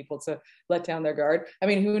gets people to let down their guard. I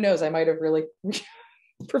mean, who knows? I might have really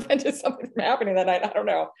prevented something from happening that night. I don't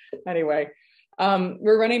know. Anyway,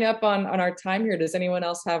 we're running up on our time here. Does anyone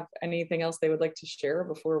else have anything else they would like to share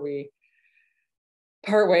before we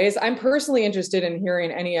part ways? I'm personally interested in hearing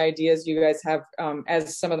any ideas you guys have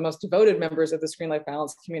as some of the most devoted members of the Screen Life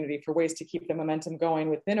Balance community for ways to keep the momentum going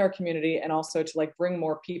within our community, and also to like bring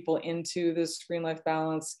more people into the Screen Life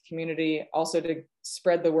Balance community, also to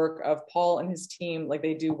spread the work of Paul and his team. Like,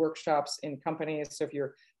 they do workshops in companies. So if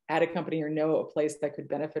you're at a company or know a place that could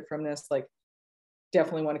benefit from this, like,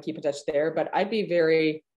 definitely want to keep in touch there. But I'd be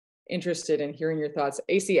very interested in hearing your thoughts.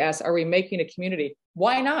 ACS, are we making a community?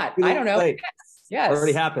 Why not? I don't know. Yes.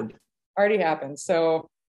 Already happened. So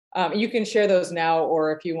you can share those now,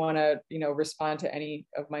 or if you want to, respond to any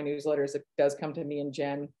of my newsletters, it does come to me and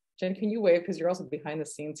Jen. Jen, can you wave? Because you're also behind the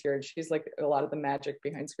scenes here, and she's like a lot of the magic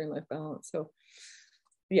behind Screen Life Balance. So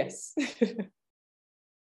yes. But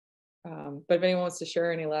if anyone wants to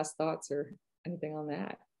share any last thoughts or anything on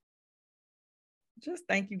that. Just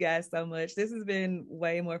thank you guys so much. This has been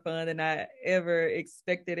way more fun than I ever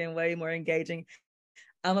expected and way more engaging.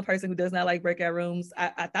 I'm a person who does not like breakout rooms.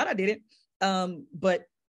 I thought I didn't, but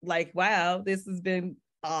like, wow, this has been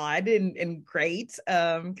odd and great,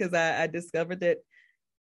 because I discovered that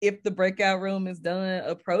if the breakout room is done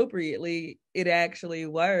appropriately, it actually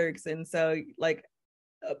works. And so, like,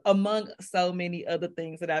 among so many other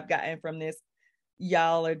things that I've gotten from this,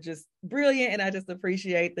 y'all are just brilliant, and I just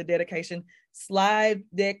appreciate the dedication. Slide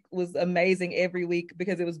deck was amazing every week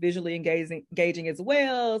because it was visually engaging as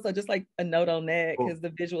well. So just like a note on that, because the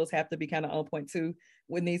visuals have to be kind of on point too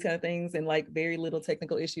with these kind of things, and like very little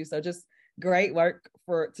technical issues. So just great work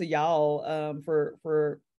to y'all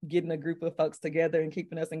for getting a group of folks together and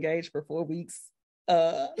keeping us engaged for 4 weeks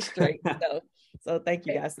straight. So thank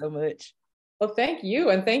you guys so much. Well, thank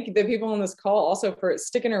you. And thank the people on this call also for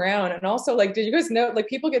sticking around. And also, like, did you guys know, like,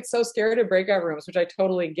 people get so scared of breakout rooms, which I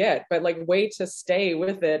totally get, but like, way to stay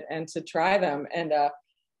with it and to try them. And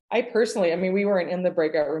I personally, I mean, we weren't in the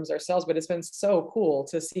breakout rooms ourselves, but it's been so cool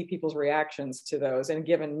to see people's reactions to those, and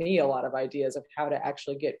given me a lot of ideas of how to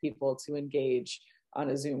actually get people to engage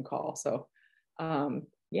on a Zoom call. So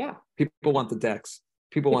yeah. People want the decks.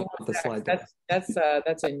 People want the slide deck.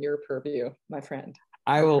 That's in your purview, my friend.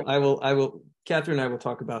 I will. Catherine and I will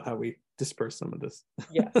talk about how we disperse some of this.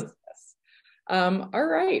 Yes. All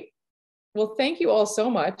right. Well, thank you all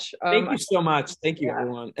so much. Thank you so much. Thank you,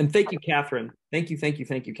 everyone. And thank you, Catherine. Thank you,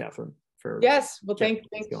 Catherine, for yes. Well, thanks.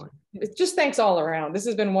 Just thanks all around. This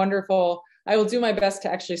has been wonderful. I will do my best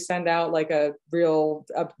to actually send out like a real,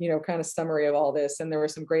 kind of summary of all this. And there were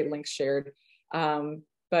some great links shared.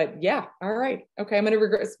 But yeah, all right. Okay, I'm going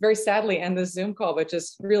to very sadly end this Zoom call, but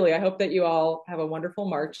just really, I hope that you all have a wonderful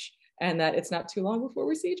March and that it's not too long before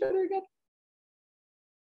we see each other again.